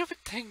 it's a stupid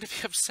thing to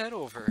be upset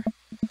over.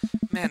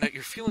 Man,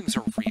 your feelings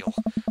are real.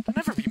 Don't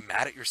ever be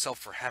mad at yourself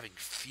for having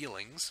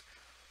feelings.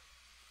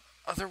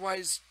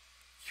 Otherwise,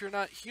 you're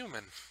not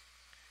human.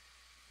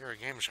 You're a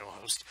game show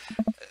host.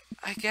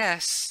 I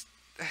guess.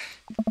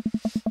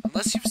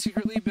 Unless you've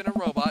secretly been a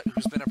robot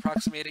who's been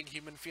approximating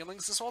human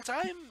feelings this whole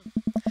time.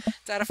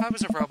 Dad, if I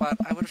was a robot,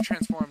 I would have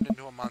transformed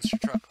into a monster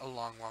truck a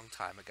long, long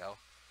time ago.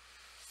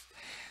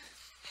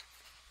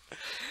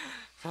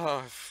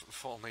 Oh,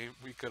 if only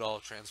we could all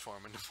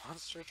transform into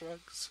monster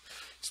trucks.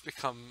 Just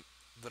become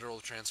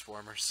literal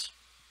transformers.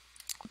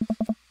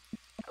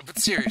 But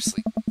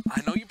seriously,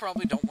 I know you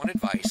probably don't want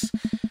advice,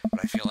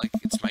 but I feel like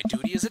it's my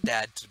duty as a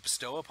dad to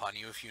bestow upon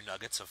you a few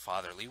nuggets of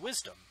fatherly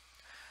wisdom.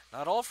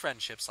 Not all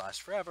friendships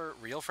last forever.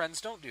 Real friends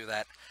don't do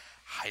that.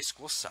 High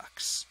school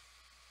sucks.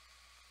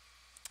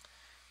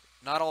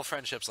 Not all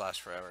friendships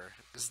last forever.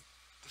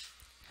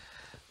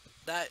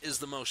 That is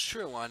the most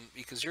true one,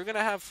 because you're going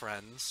to have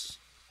friends,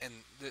 and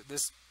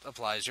this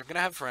applies, you're going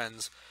to have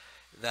friends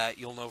that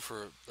you'll know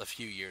for a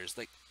few years,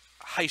 like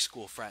high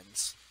school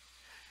friends.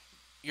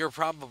 you're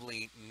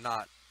probably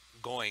not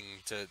going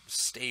to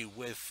stay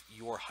with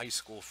your high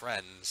school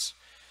friends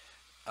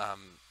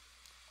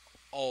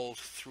all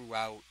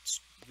throughout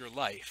your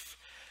life.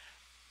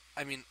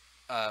 I mean,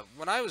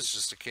 when I was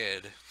just a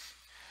kid,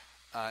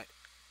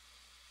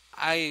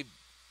 I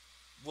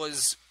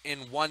was in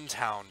one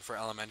town for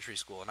elementary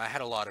school, and I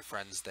had a lot of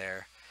friends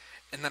there.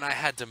 And then I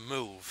had to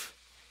move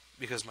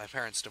because my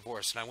parents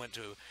divorced, and I went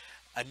to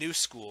a new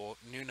school,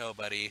 knew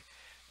nobody,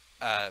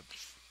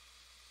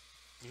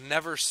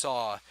 never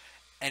saw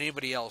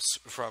anybody else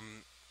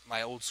from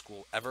my old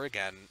school ever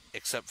again,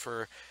 except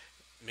for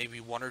maybe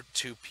one or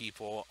two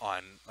people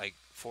on like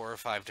 4 or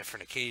 5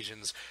 different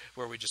occasions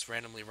where we just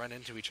randomly run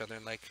into each other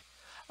and like,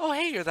 oh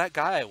hey, you're that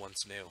guy I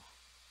once knew.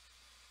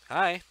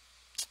 Hi.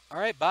 All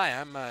right, bye.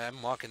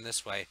 I'm walking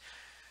this way.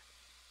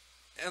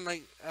 And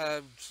like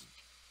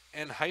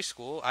in high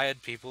school, I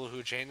had people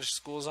who changed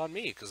schools on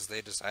me because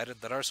they decided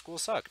that our school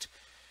sucked.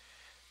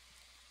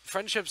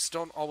 Friendships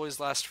don't always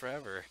last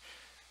forever.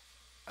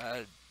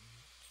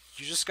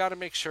 You just got to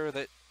make sure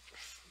that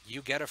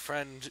you get a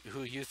friend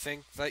who you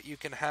think that you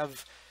can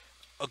have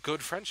a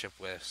good friendship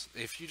with.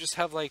 If you just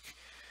have like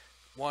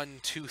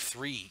 1, 2,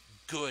 3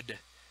 good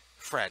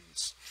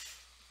friends,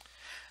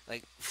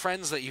 like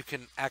friends that you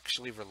can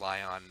actually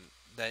rely on,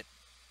 that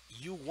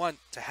you want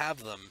to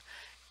have them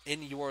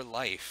in your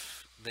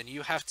life, then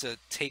you have to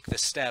take the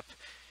step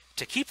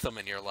to keep them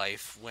in your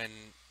life when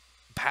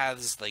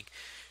paths like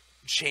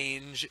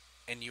change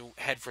and you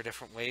head for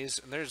different ways.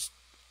 And there's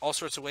all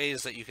sorts of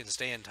ways that you can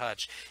stay in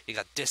touch. You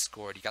got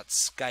Discord, you got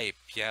Skype,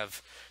 you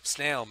have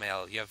snail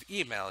mail, you have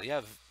email, you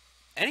have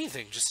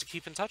anything just to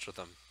keep in touch with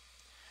them.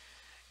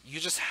 You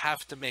just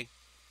have to make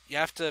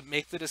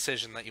the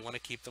decision that you want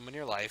to keep them in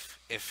your life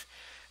if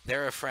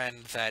they're a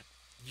friend that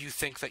you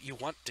think that you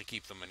want to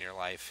keep them in your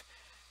life,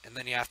 and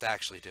then you have to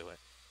actually do it.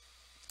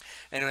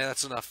 Anyway,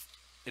 that's enough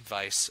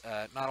advice.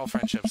 Not all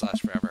friendships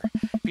last forever.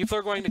 People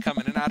are going to come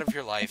in and out of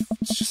your life.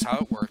 It's just how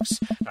it works.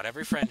 Not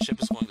every friendship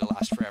is going to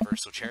last forever,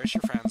 so cherish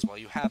your friends while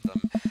you have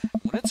them.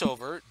 When it's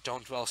over,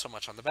 don't dwell so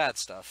much on the bad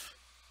stuff.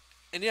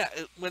 And yeah,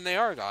 when they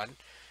are gone,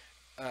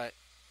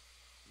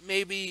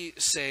 maybe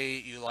say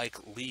you like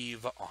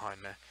leave on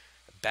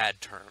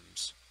bad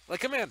terms.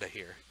 Like Amanda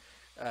here.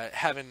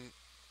 Having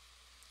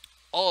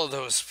all of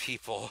those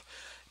people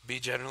be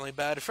generally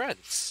bad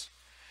friends.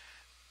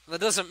 That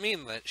doesn't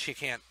mean that she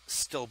can't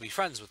still be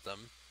friends with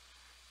them.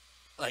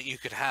 Like, you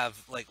could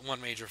have, like,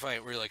 one major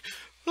fight where you're like,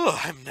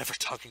 oh, I'm never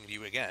talking to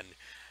you again.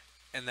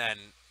 And then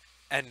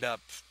end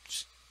up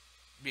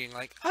being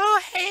like,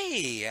 oh,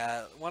 hey,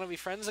 want to be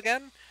friends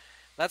again?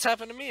 That's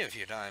happened to me a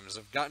few times.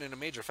 I've gotten into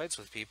major fights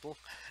with people.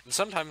 And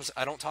sometimes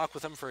I don't talk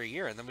with them for a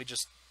year, and then we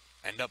just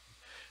end up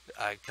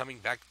coming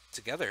back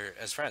together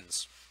as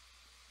friends.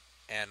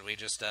 And we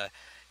just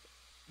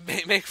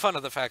make fun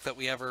of the fact that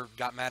we ever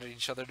got mad at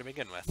each other to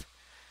begin with.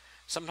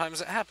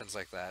 Sometimes it happens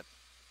like that.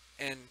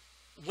 And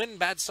when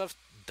bad stuff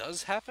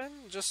does happen,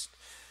 just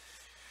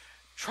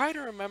try to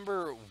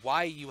remember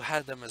why you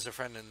had them as a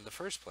friend in the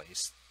first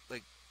place.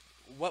 Like,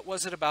 what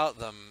was it about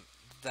them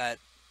that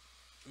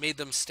made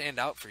them stand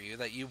out for you,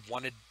 that you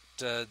wanted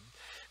to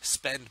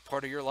spend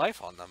part of your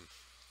life on them?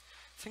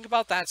 Think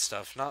about that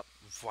stuff, not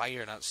why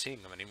you're not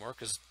seeing them anymore,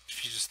 because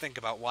if you just think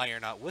about why you're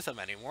not with them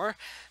anymore,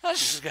 that's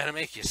just going to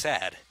make you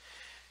sad.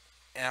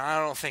 And I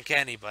don't think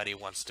anybody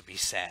wants to be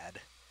sad.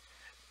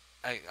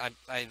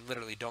 I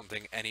literally don't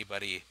think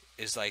anybody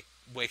is like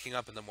waking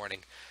up in the morning,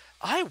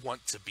 I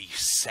want to be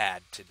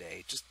sad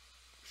today. Just,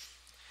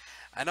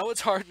 I know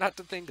it's hard not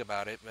to think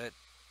about it, but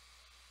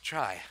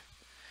try.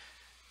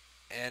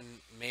 And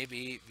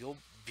maybe you'll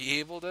be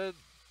able to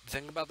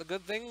think about the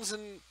good things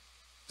and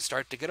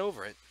start to get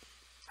over it.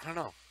 I don't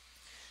know.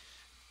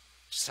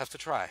 Just have to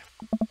try.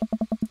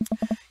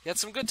 You had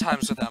some good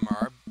times with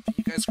MR, but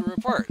you guys grew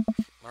apart.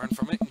 Learn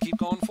from it and keep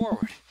going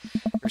forward.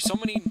 There's so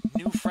many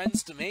new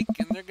friends to make,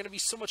 and they're going to be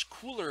so much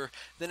cooler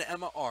than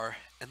Emma R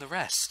and the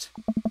rest.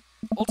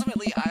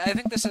 Ultimately, I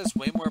think this says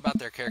way more about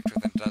their character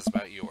than it does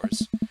about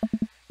yours.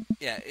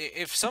 Yeah,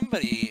 if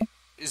somebody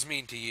is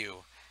mean to you,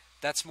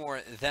 that's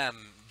more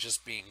them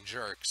just being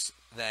jerks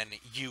than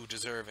you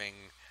deserving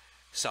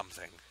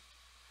something.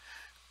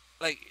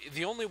 Like,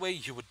 the only way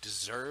you would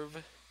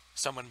deserve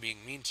someone being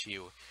mean to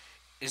you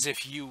is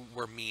if you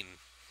were mean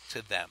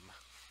to them.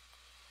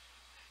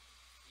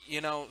 You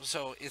know,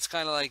 so it's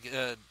kind of like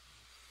the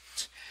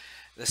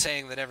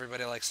saying that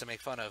everybody likes to make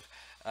fun of,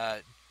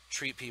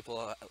 treat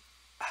people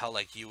how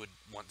like you would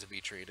want to be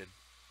treated.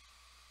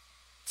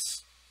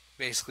 It's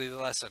basically the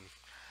lesson.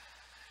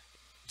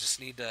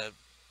 Just need to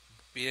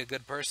be a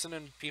good person,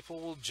 and people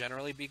will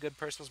generally be good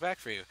persons back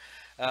for you.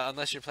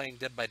 Unless you're playing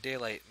Dead by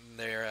Daylight, and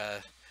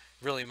they're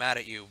really mad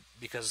at you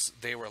because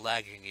they were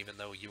lagging, even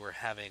though you were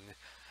having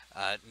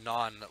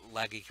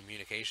non-laggy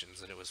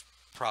communications, and it was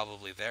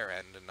probably their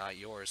end and not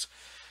yours.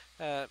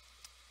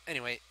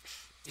 Anyway,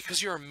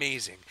 because you're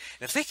amazing.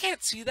 And if they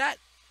can't see that,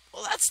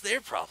 well, that's their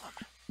problem.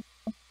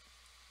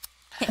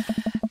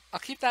 I'll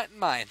keep that in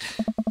mind.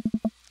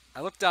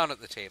 I look down at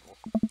the table.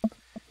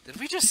 Did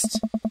we just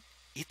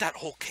eat that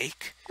whole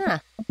cake? Huh.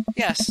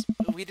 Yes,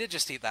 we we did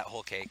just eat that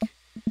whole cake.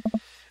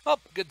 Oh,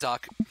 good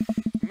talk.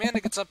 Amanda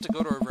gets up to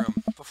go to her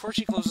room. Before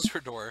she closes her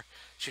door,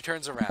 she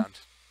turns around.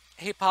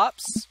 Hey,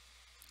 Pops.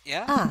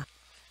 Yeah? Ah,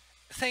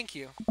 Thank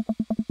you.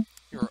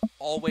 You're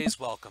always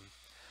welcome.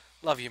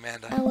 Love you,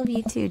 Amanda. I love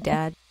you too,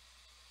 Dad.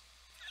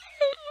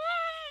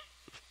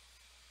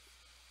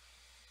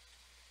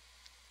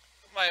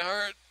 My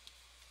heart.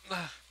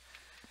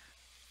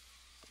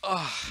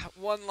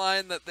 One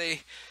line that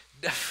they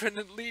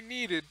definitely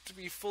needed to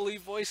be fully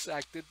voice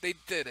acted. They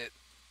did it.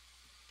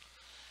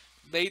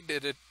 They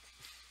did it.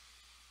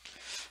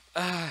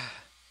 My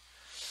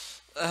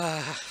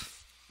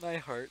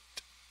heart.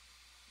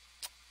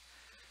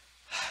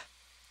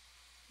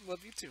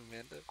 Love you too,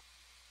 Amanda.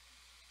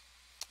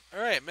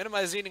 Alright,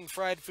 minimize eating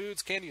fried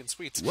foods, candy, and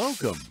sweets.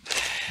 Welcome.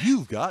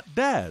 You've got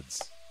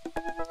dads.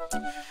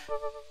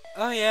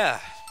 Oh, yeah.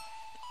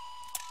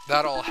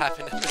 That all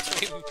happened in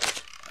between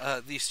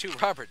these two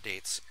Robert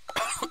dates.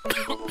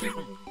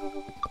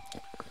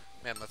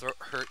 Man, my throat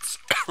hurts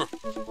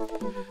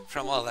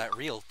from all that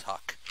real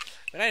talk.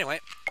 But anyway.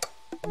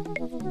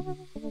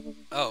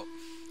 Oh,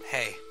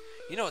 hey.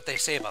 You know what they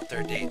say about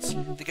their dates?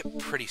 They get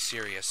pretty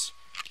serious.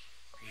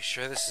 Are you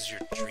sure this is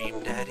your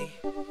dream, Daddy?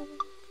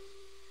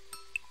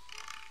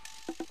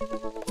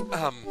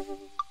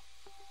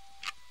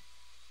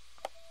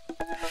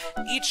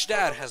 Each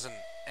dad has an...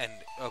 And,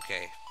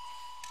 okay.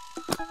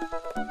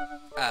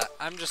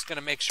 I'm just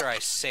gonna make sure I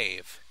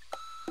save.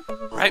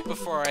 Right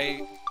before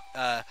I,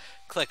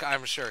 click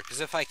I'm sure.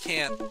 Because if I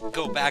can't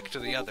go back to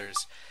the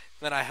others,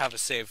 then I have a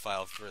save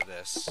file for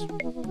this.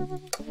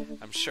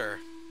 I'm sure.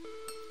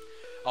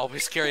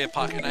 Always carry a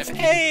pocket knife.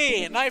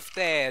 Hey! Knife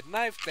dad!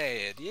 Knife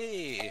dad!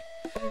 Yay!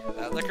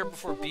 Liquor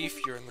before beef,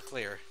 you're in the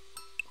clear.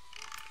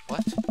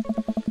 What?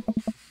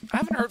 I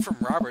haven't heard from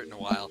Robert in a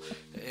while,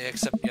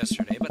 except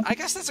yesterday, but I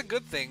guess that's a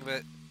good thing,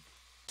 but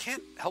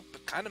can't help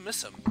but kind of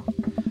miss him.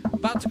 I'm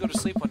about to go to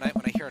sleep one night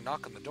when I hear a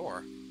knock on the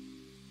door.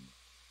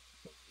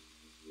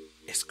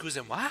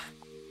 Excusez-moi?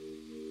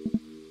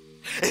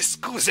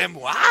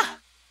 Excusez-moi?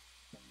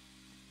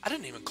 I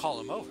didn't even call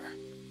him over.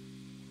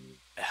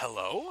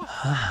 Hello?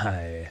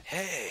 Hi.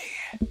 Hey.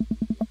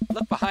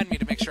 Look behind me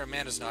to make sure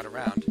Amanda's not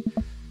around.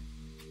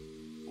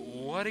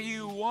 What do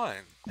you want?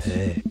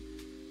 Hey.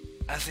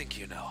 I think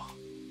you know.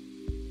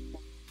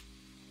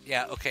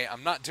 Yeah, okay,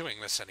 I'm not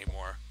doing this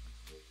anymore.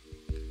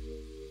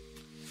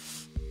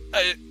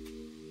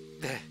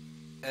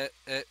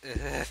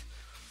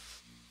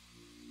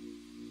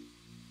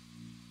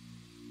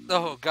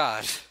 Oh,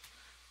 God.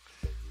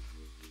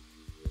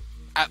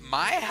 At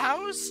my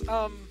house?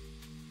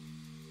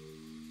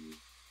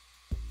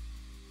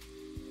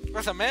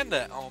 With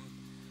Amanda at home.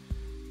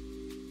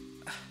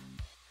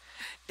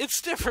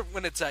 It's different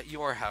when it's at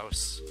your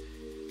house.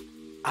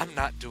 I'm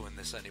not doing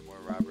this anymore,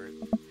 Robert.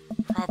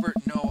 Robert,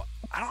 no,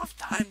 I don't have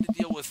time to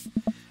deal with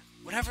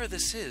whatever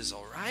this is,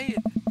 alright?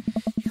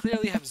 You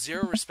clearly have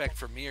zero respect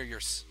for me or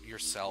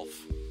yourself.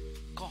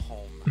 Go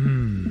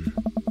home.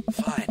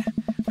 Fine.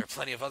 There are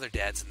plenty of other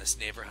dads in this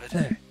neighborhood.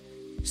 Hey.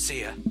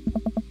 See ya.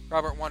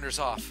 Robert wanders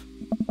off.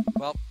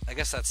 Well, I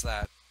guess that's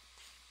that.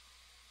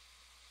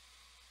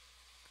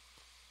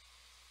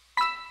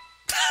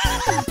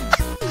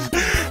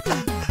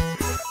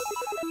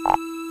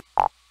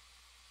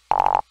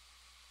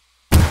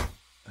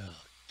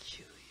 I'll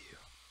kill you.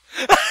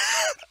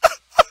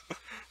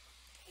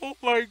 Oh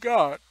my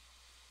God.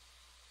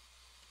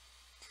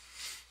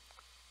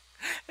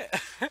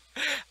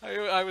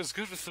 I was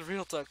good with the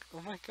real talk.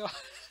 Oh my God.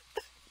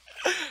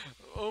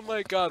 Oh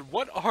my God.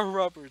 What are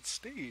Robert's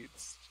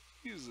states?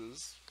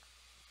 Jesus.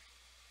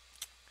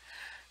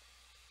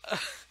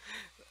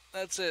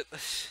 That's it.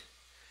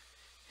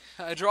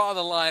 I draw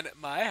the line at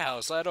my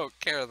house. I don't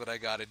care that I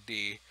got a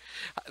D.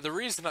 The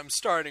reason I'm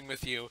starting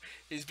with you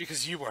is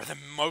because you are the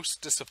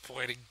most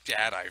disappointing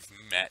dad I've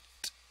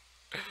met.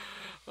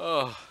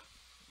 Oh,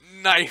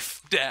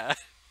 knife dad.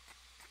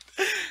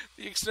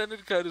 The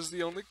extended cut is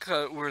the only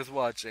cut worth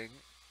watching.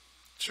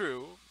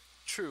 True.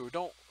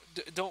 Don't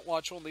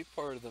watch only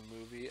part of the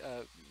movie.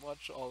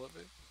 Watch all of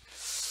it.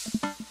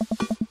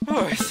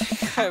 Oh, I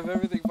think I have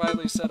everything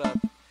finally set up.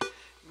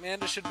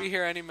 Amanda should be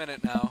here any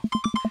minute now.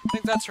 I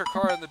think that's her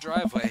car in the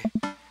driveway.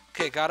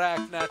 Okay, gotta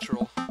act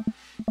natural.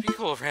 Be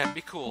cool, Ran,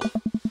 be cool.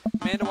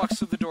 Amanda walks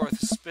through the door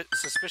with a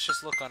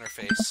suspicious look on her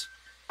face.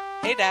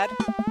 Hey, Dad.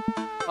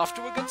 Off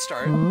to a good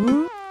start.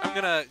 I'm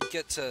gonna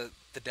get to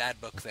the dad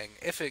book thing,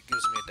 if it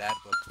gives me a dad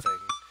book thing.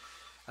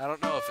 I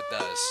don't know if it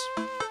does.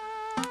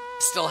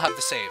 Still have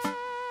the save.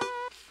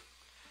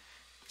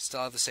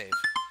 Still have the save.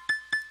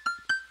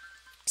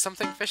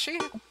 Something fishy?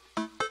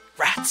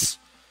 Rats!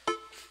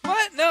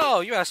 What?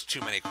 No, you asked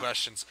too many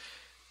questions.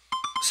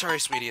 Sorry,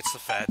 sweetie, it's the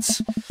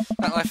feds.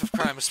 That life of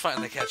crime is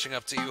finally catching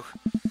up to you.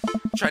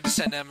 Tried to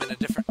send them in a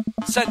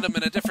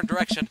different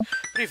direction,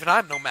 but even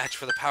I'm no match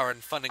for the power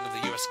and funding of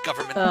the U.S.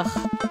 government. Ugh.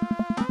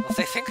 Well, if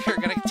they think they're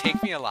gonna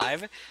take me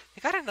alive,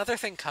 they got another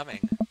thing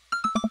coming.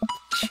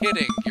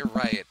 Kidding, you're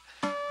right.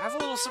 I have a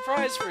little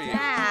surprise for you.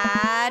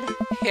 Dad.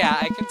 Yeah,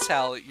 I can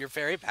tell you're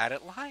very bad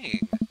at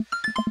lying.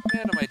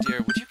 Amanda, my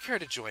dear, would you care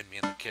to join me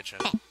in the kitchen?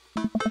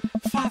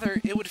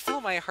 Father, it would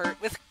fill my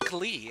heart with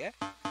glee.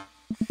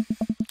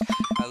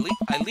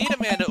 I lead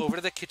Amanda over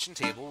to the kitchen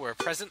table where a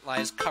present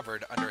lies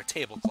covered under a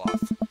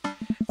tablecloth.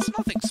 It's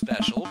nothing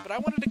special, but I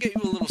wanted to get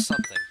you a little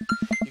something.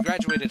 You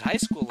graduated high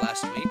school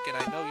last week, and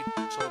I know you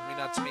told me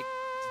not to make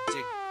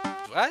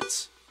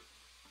what?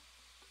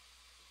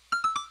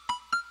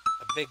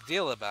 A big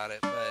deal about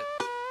it, but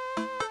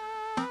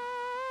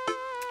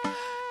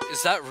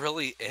is that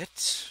really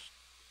it?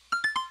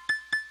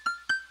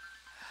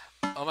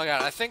 Oh my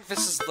god, I think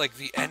this is like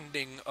the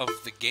ending of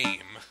the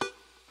game.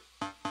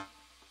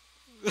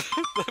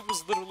 That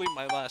was literally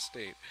my last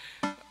date.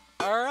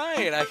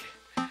 Alright, I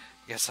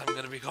guess I'm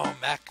gonna be going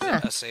back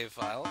to a save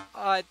file.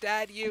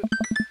 Dad, you...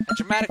 I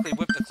dramatically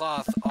whip the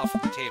cloth off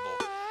of the table.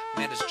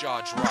 Amanda's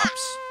jaw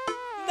drops.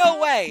 No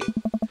way!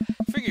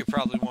 Figure you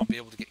probably won't be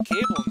able to get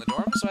cable in the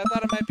dorm, so I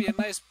thought it might be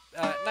nice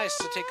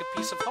to take a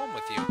piece of home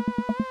with you.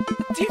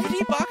 A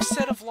DVD box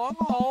set of Long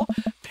Haul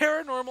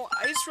Paranormal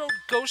Ice Road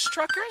Ghost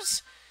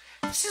Truckers?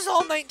 This is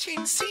all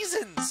 19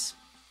 seasons!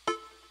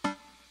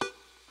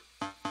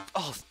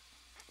 Oh,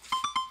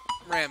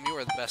 Ram, you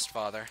are the best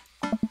father.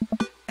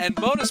 And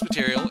bonus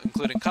material,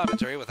 including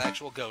commentary with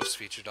actual ghosts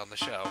featured on the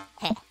show.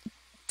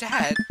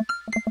 Dad,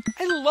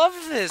 I love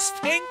this,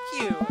 thank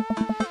you!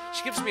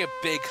 She gives me a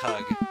big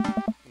hug.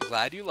 I'm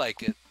glad you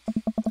like it.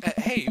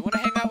 Hey, you want to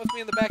hang out with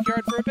me in the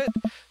backyard for a bit?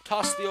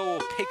 Toss the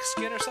old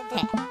pigskin or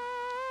something?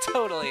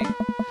 Totally.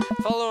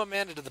 Follow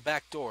Amanda to the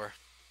back door.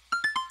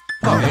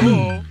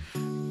 Oh.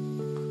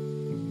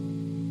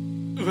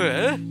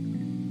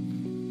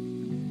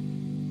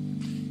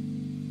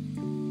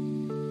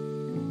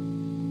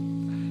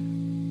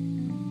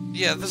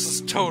 Yeah, this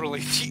is totally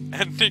the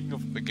ending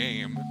of the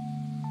game.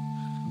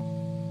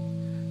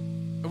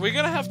 Are we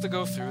gonna have to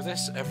go through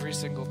this every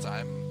single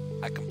time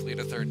I complete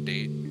a third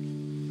date?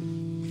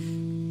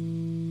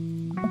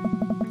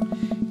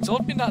 You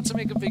told me not to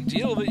make a big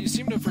deal, but you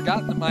seem to have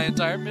forgotten that my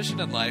entire mission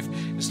in life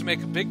is to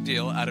make a big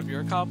deal out of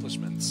your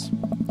accomplishments.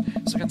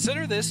 So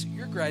consider this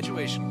your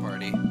graduation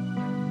party.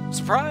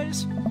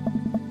 Surprise!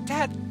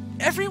 Dad,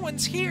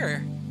 everyone's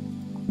here!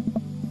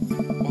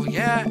 Well,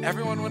 yeah,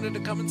 everyone wanted to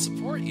come and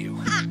support you.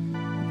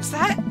 Is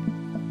that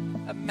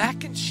a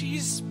mac and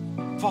cheese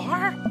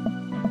bar?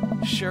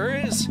 Sure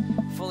is.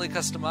 Fully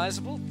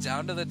customizable,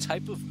 down to the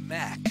type of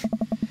mac.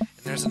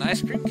 And there's an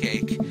ice cream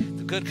cake,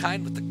 the good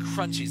kind with the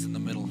crunchies in the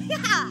middle. Yeah.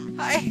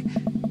 I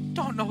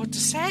don't know what to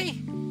say.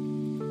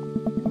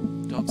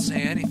 Don't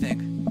say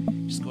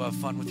anything. Just go have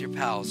fun with your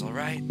pals,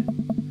 alright?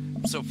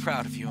 I'm so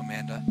proud of you,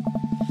 Amanda.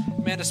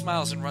 Amanda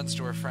smiles and runs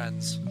to her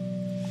friends.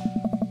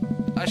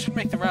 I should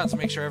make the rounds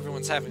and make sure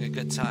everyone's having a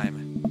good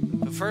time.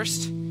 But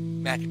first,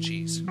 mac and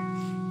cheese.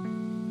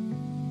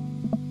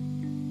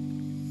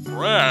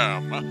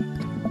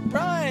 Ram!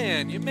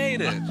 Brian, you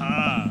made it!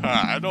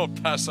 I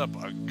don't pass up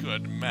a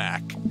good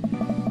mac.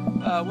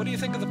 What do you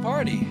think of the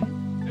party?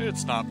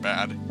 It's not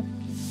bad.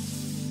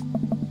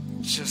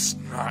 Just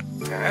not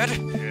bad?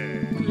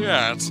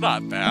 Yeah, it's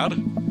not bad.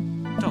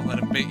 Don't let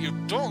him bait you.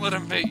 Don't let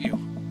him bait you.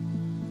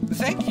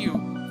 Thank you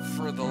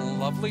for the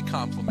lovely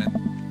compliment.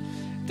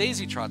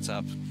 Daisy trots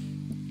up.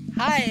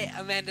 Hi,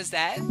 Amanda's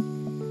dad.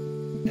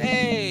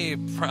 Hey,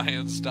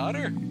 Brian's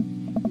daughter.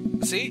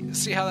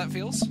 See how that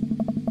feels?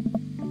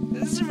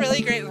 This is a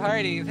really great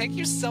party. Thank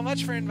you so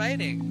much for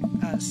inviting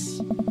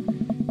us.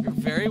 You're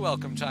very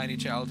welcome, tiny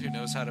child who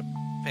knows how to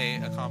pay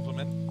a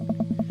compliment.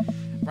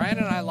 Brian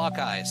and I lock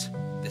eyes.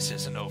 This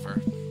isn't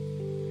over.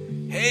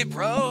 Hey,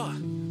 bro.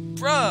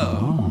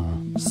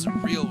 This is a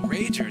real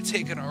rager,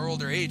 taking our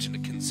older age into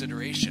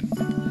consideration.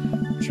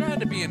 I'm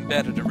trying to be in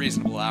bed at a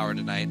reasonable hour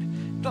tonight.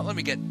 Don't let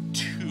me get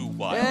too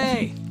wild.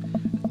 Hey!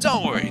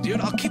 Don't worry,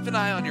 dude. I'll keep an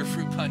eye on your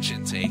fruit punch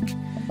intake.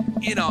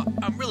 You know,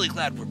 I'm really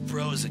glad we're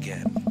bros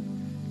again.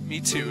 Me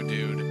too,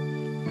 dude.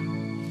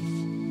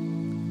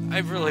 I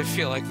really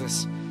feel like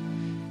this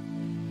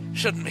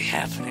shouldn't be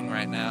happening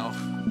right now.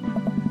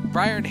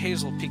 Briar and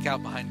Hazel peek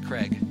out behind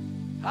Craig.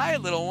 Hi,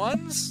 little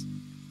ones.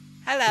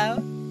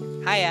 Hello.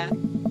 Hiya.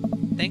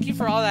 Thank you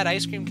for all that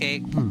ice cream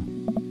cake.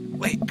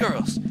 Wait,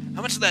 girls,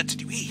 how much of that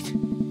did you eat?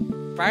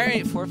 Briar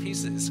ate 4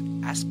 pieces.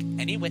 Ask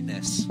any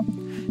witness.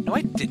 No,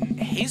 I didn't.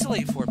 Hazel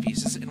ate 4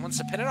 pieces and wants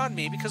to pin it on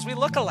me because we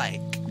look alike.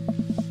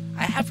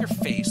 I have your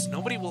face.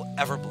 Nobody will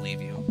ever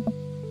believe you.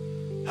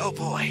 Oh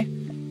boy.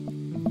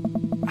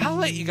 I'll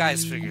let you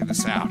guys figure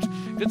this out.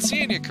 Good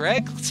seeing you,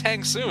 Craig. Let's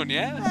hang soon,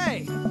 yeah?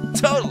 Hey.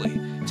 Totally.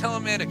 Tell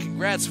Amanda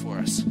congrats for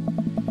us.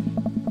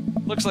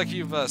 Looks like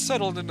you've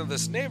settled into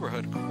this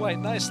neighborhood quite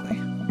nicely.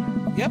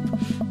 Yep.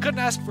 Couldn't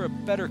ask for a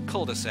better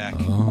cul-de-sac.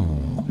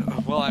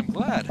 Well, I'm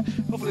glad.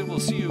 Hopefully we'll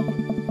see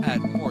you at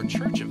more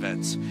church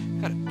events.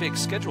 Got a big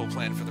schedule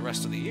planned for the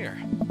rest of the year.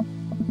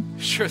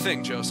 Sure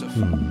thing, Joseph.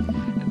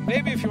 And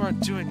maybe if you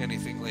aren't doing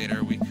anything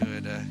later, we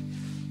could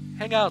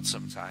hang out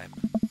sometime.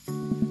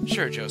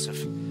 Sure, Joseph.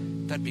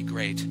 That'd be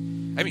great.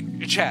 I mean,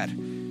 Chad.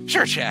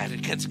 Sure, Chad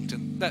in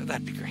Kensington.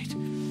 That'd be great.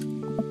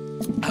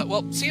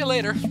 Well, see you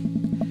later.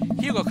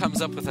 Hugo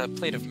comes up with a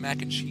plate of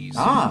mac and cheese.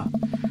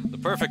 The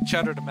perfect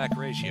cheddar to mac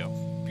ratio.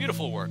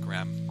 Beautiful work,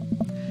 Rem.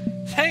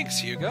 Thanks,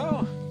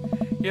 Hugo.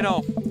 You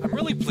know, I'm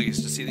really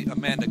pleased to see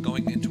Amanda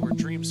going into her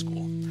dream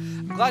school.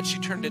 I'm glad she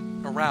turned it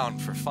around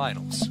for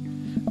finals.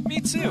 Me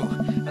too.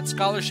 That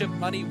scholarship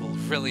money will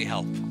really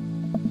help.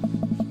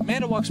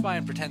 Amanda walks by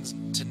and pretends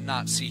to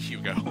not see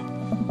Hugo.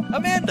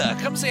 Amanda,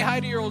 come say hi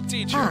to your old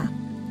teacher.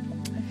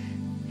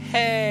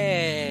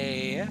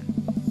 Hey.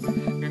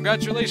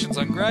 Congratulations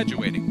on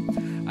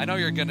graduating. I know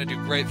you're gonna do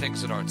great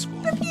things at art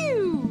school.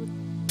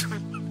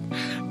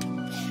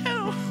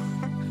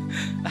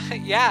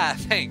 Yeah,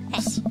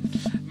 thanks.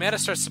 Amanda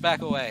starts to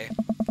back away.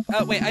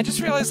 Wait, I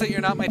just realized that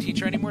you're not my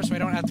teacher anymore, so I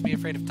don't have to be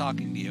afraid of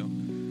talking to you.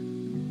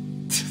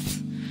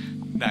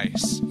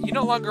 Nice. You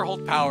no longer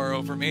hold power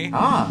over me.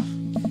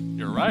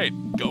 You're right.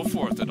 Go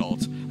forth,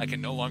 adult. I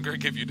can no longer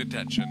give you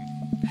detention.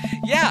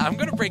 Yeah, I'm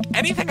gonna break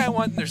anything I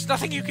want, and there's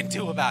nothing you can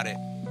do about it.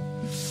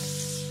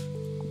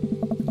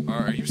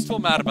 Are you still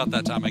mad about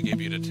that time I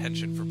gave you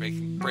detention for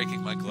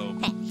breaking my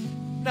globe?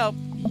 No.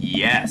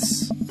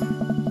 Yes.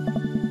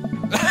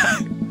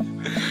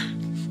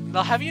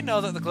 I'll have you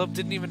know that the globe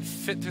didn't even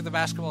fit through the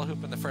basketball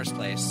hoop in the first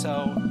place,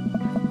 so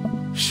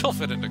She'll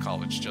fit into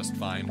college just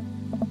fine.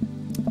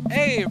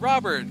 Hey,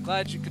 Robert,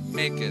 glad you could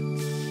make it.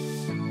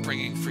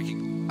 Bringing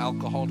freaking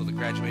alcohol to the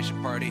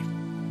graduation party.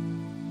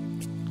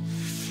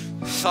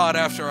 Thought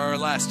after our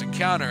last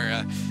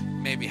encounter,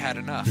 maybe had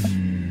enough.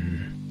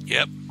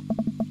 Yep.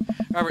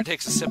 Robert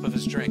takes a sip of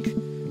his drink.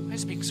 Why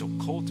is he being so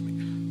cold to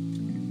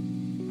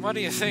me? What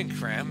do you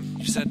think, Ram?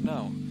 You said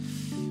no.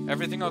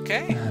 Everything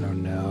okay? I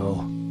don't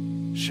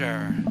know.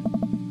 Sure.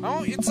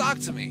 Oh, you talk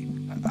to me.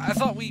 I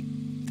thought we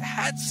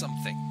had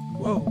something.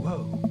 Whoa,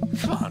 whoa.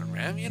 Come on,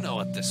 Ram, you know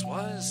what this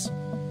was.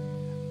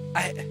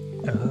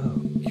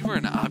 Oh. You were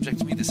an object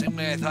to me the same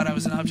way I thought I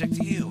was an object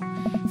to you.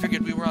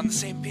 Figured we were on the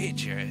same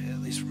page here,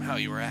 at least from how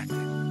you were acting.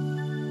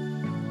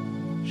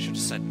 Should have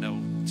said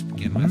no to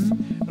begin with.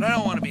 But I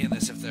don't want to be in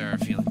this if there are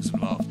feelings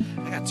involved.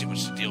 I got too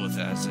much to deal with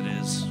as it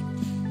is.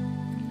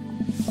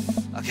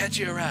 I'll catch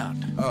you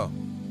around. Oh.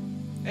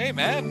 Hey,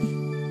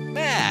 man.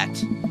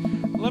 Matt!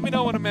 Let me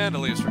know when Amanda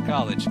leaves for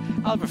college.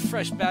 I'll have a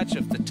fresh batch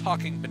of the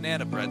talking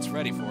banana breads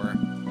ready for her.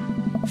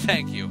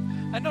 Thank you.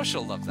 I know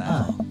she'll love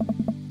that.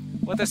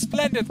 What a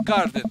splendid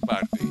garden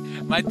party.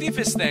 My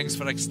deepest thanks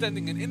for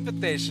extending an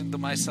invitation to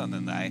my son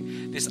and I.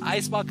 This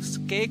icebox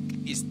cake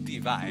is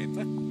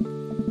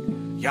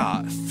divine.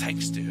 Yeah,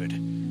 thanks,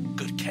 dude.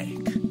 Good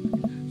cake.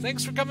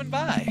 Thanks for coming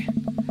by.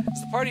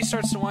 As the party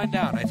starts to wind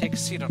down, I take a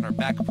seat on our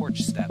back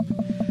porch step.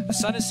 The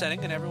sun is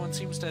setting and everyone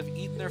seems to have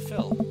eaten their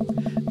fill.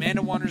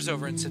 Amanda wanders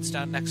over and sits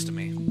down next to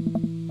me.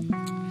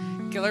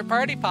 Killer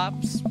party,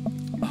 Pops.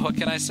 What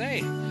can I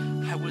say?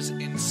 I was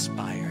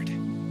inspired.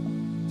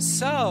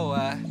 So,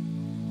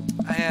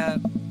 I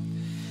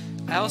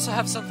also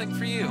have something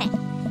for you.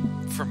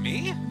 For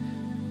me?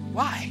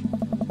 Why?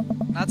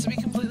 Not to be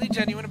completely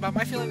genuine about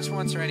my feelings for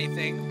once or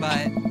anything,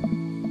 but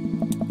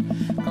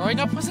growing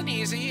up wasn't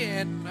easy,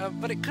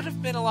 but it could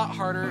have been a lot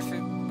harder if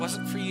it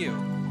wasn't for you.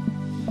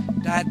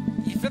 Dad,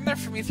 you've been there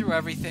for me through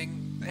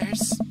everything.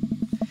 There's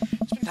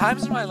been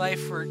times in my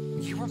life where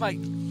you were my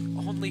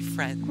only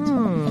friend. I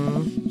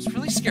was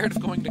really scared of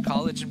going to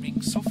college and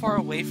being so far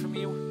away from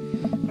you,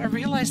 but I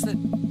realized that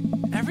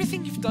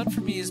everything you've done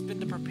for me has been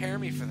to prepare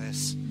me for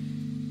this,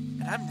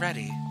 and I'm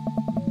ready.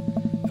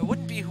 I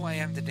wouldn't be who I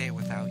am today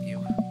without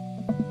you.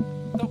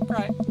 Don't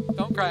cry.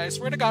 Don't cry. I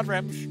swear to God,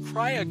 Ram, if you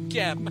cry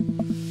again.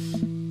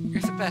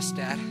 You're the best,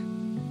 Dad.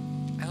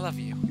 I love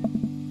you.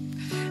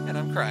 And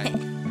I'm crying.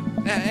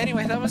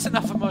 Anyway, that was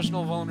enough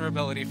emotional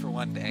vulnerability for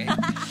one day.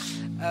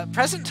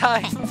 Present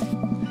time.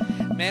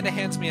 Amanda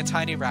hands me a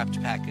tiny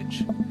wrapped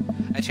package.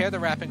 I tear the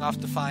wrapping off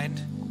to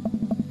find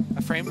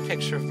a framed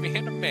picture of me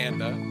and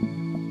Amanda.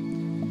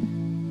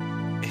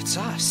 It's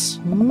us.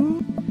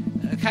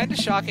 Kind of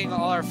shocking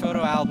all our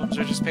photo albums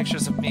are just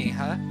pictures of me,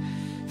 huh?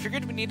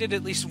 Figured we needed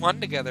at least one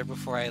together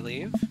before I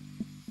leave.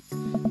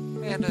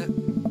 Amanda,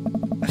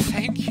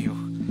 thank you.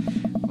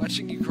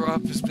 Watching you grow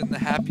up has been the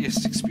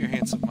happiest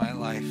experience of my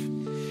life.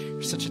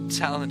 You're such a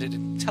talented,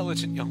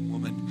 intelligent young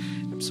woman.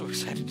 I'm so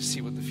excited to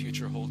see what the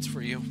future holds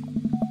for you.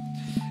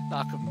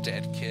 Knock 'em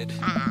dead, kid.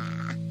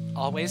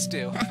 Always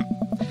do.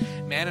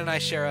 Man and I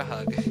share a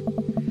hug.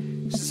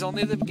 This is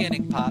only the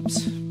beginning,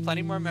 Pops.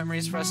 Plenty more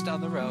memories for us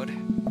down the road.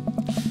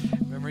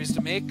 Memories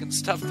to make and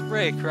stuff to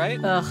break, right?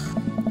 Ugh.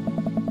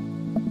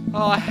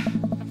 Oh,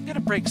 I'm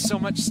gonna break so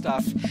much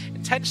stuff.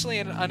 Intentionally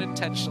and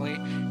unintentionally.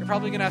 You're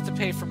probably gonna have to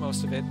pay for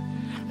most of it.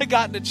 I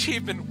got an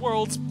achievement,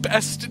 World's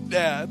Best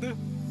Dad.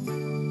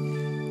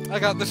 I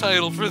got the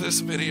title for this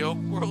video,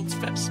 World's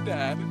Best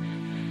Dad.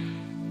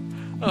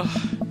 Oh,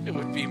 it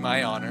would be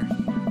my honor.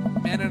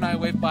 Man and I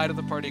wave bye to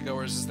the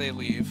partygoers as they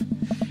leave.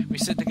 We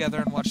sit together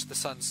and watch the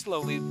sun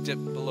slowly dip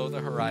below the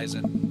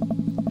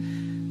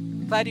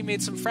horizon. Glad you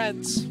made some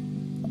friends.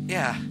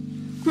 Yeah.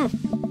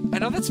 I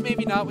know that's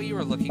maybe not what you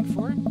were looking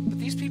for, but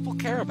these people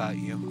care about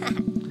you.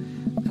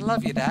 I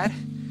love you, Dad.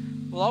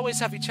 We'll always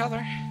have each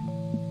other.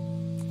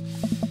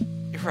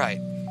 You're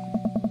right.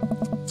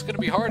 It's gonna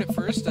be hard at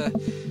first.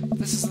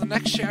 This is the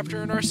next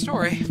chapter in our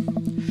story.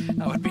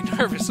 I would be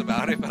nervous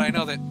about it, but I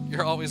know that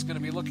you're always going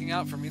to be looking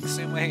out for me the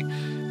same way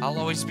I'll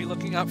always be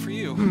looking out for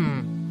you.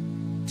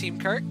 Team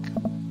Kirk?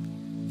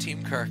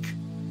 Team Kirk.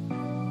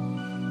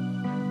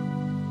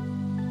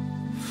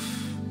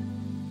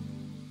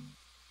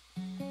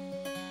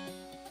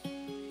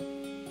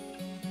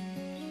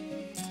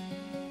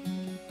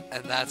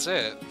 And that's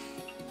it.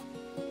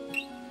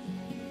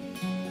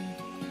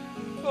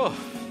 Oh.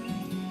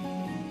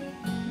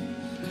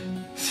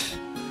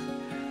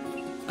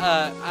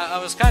 I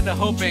was kind of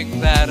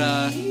hoping that,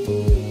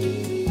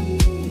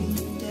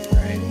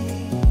 alright,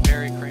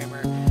 Barry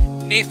Kramer,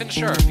 Nathan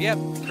Sharp, yep,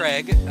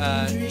 Craig,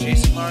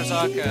 Jason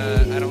Larzak,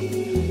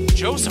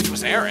 Joseph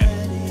was Aaron.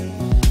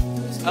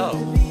 Oh.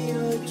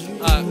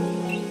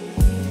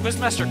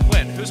 Quizmaster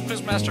Quinn, who's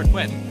Quizmaster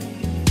Quinn?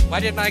 Why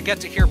didn't I get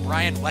to hear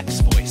Brian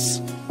Wecht's voice?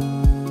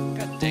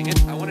 God dang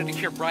it, I wanted to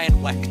hear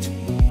Brian Wecht.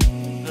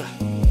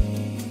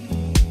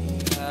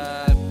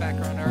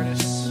 Background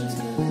artists.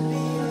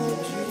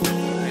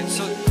 Alright,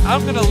 so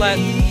I'm gonna let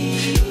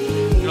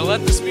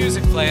this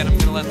music play and I'm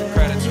gonna let the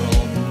credits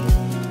roll.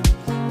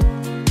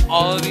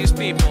 All of these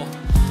people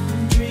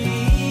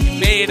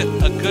made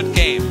a good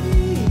game.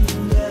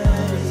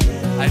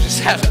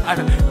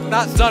 I'm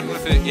not done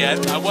with it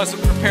yet. I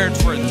wasn't prepared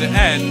for it to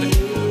end.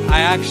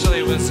 I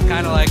actually was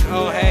kind of like,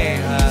 oh hey,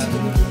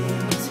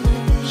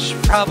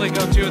 should probably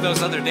go do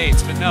those other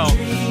dates, but no,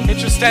 it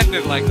just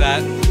ended like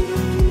that.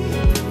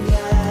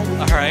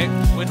 Alright,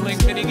 whittling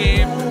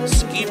minigame,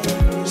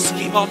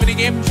 scheme ball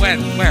minigame,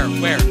 when,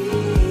 where?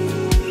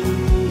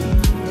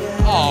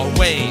 Oh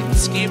wait,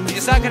 scheme,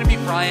 is that gonna be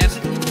Brian?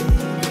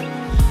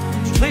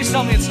 Please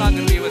tell me it's not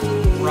gonna be with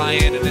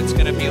Brian and it's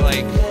gonna be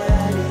like,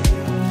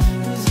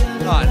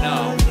 oh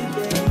no.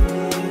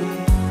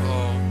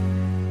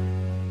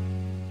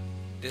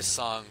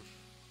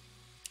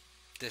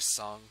 This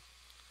song.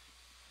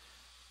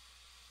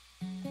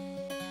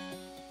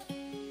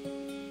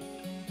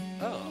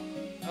 Oh,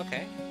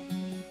 okay.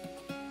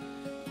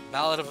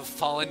 Ballad of a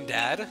Fallen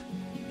Dad,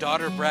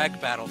 Daughter Brag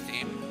battle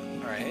theme.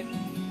 Alright.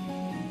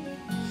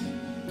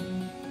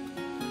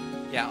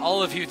 Yeah,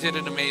 all of you did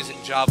an amazing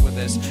job with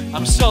this.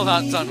 I'm still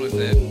not done with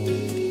it.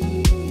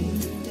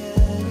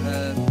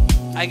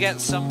 I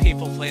get some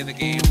people play the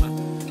game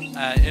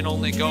and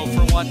only go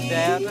for one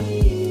dad.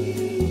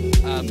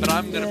 But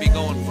I'm going to be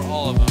going for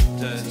all of them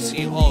to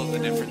see all of the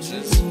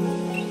differences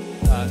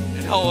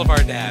in all of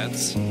our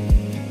dads.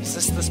 Is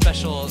this the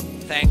special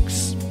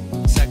thanks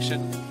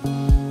section?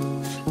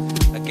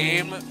 A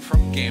game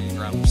from Game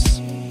Grumps.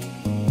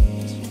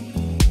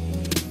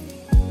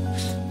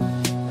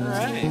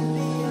 Alright.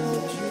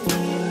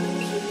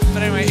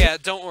 But anyway, yeah,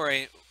 don't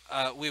worry.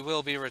 We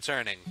will be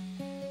returning.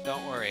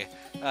 Don't worry.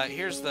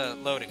 Here's the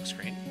loading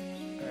screen.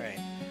 Alright.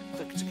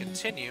 Click to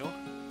continue.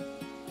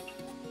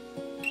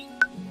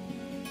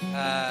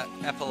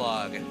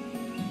 Epilogue.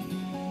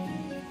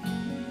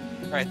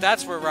 Alright,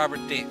 that's where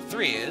Robert Date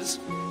 3 is.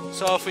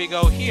 So if we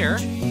go here...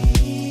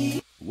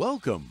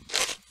 Welcome.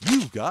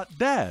 You've got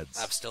dads.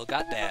 I've still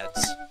got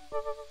dads.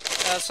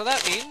 So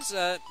that means,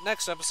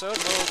 next episode,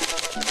 we'll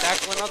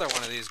tackle another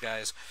one of these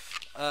guys.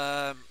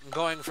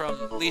 Going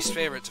from least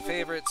favorite to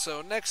favorite,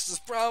 so next is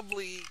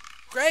probably...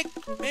 Greg,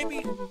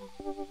 maybe?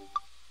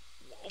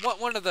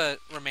 One of the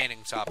remaining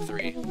top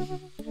 3.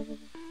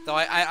 Though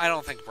I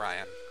don't think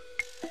Brian.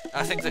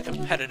 I think the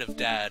competitive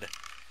dad,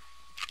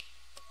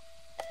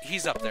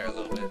 he's up there a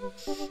little bit.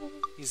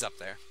 He's up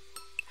there.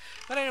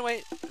 But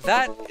anyway,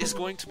 that is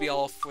going to be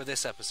all for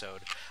this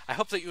episode. I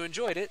hope that you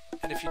enjoyed it,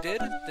 and if you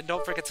did, then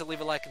don't forget to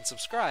leave a like and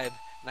subscribe,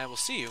 and I will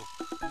see you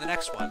in the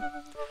next one.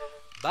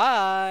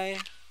 Bye!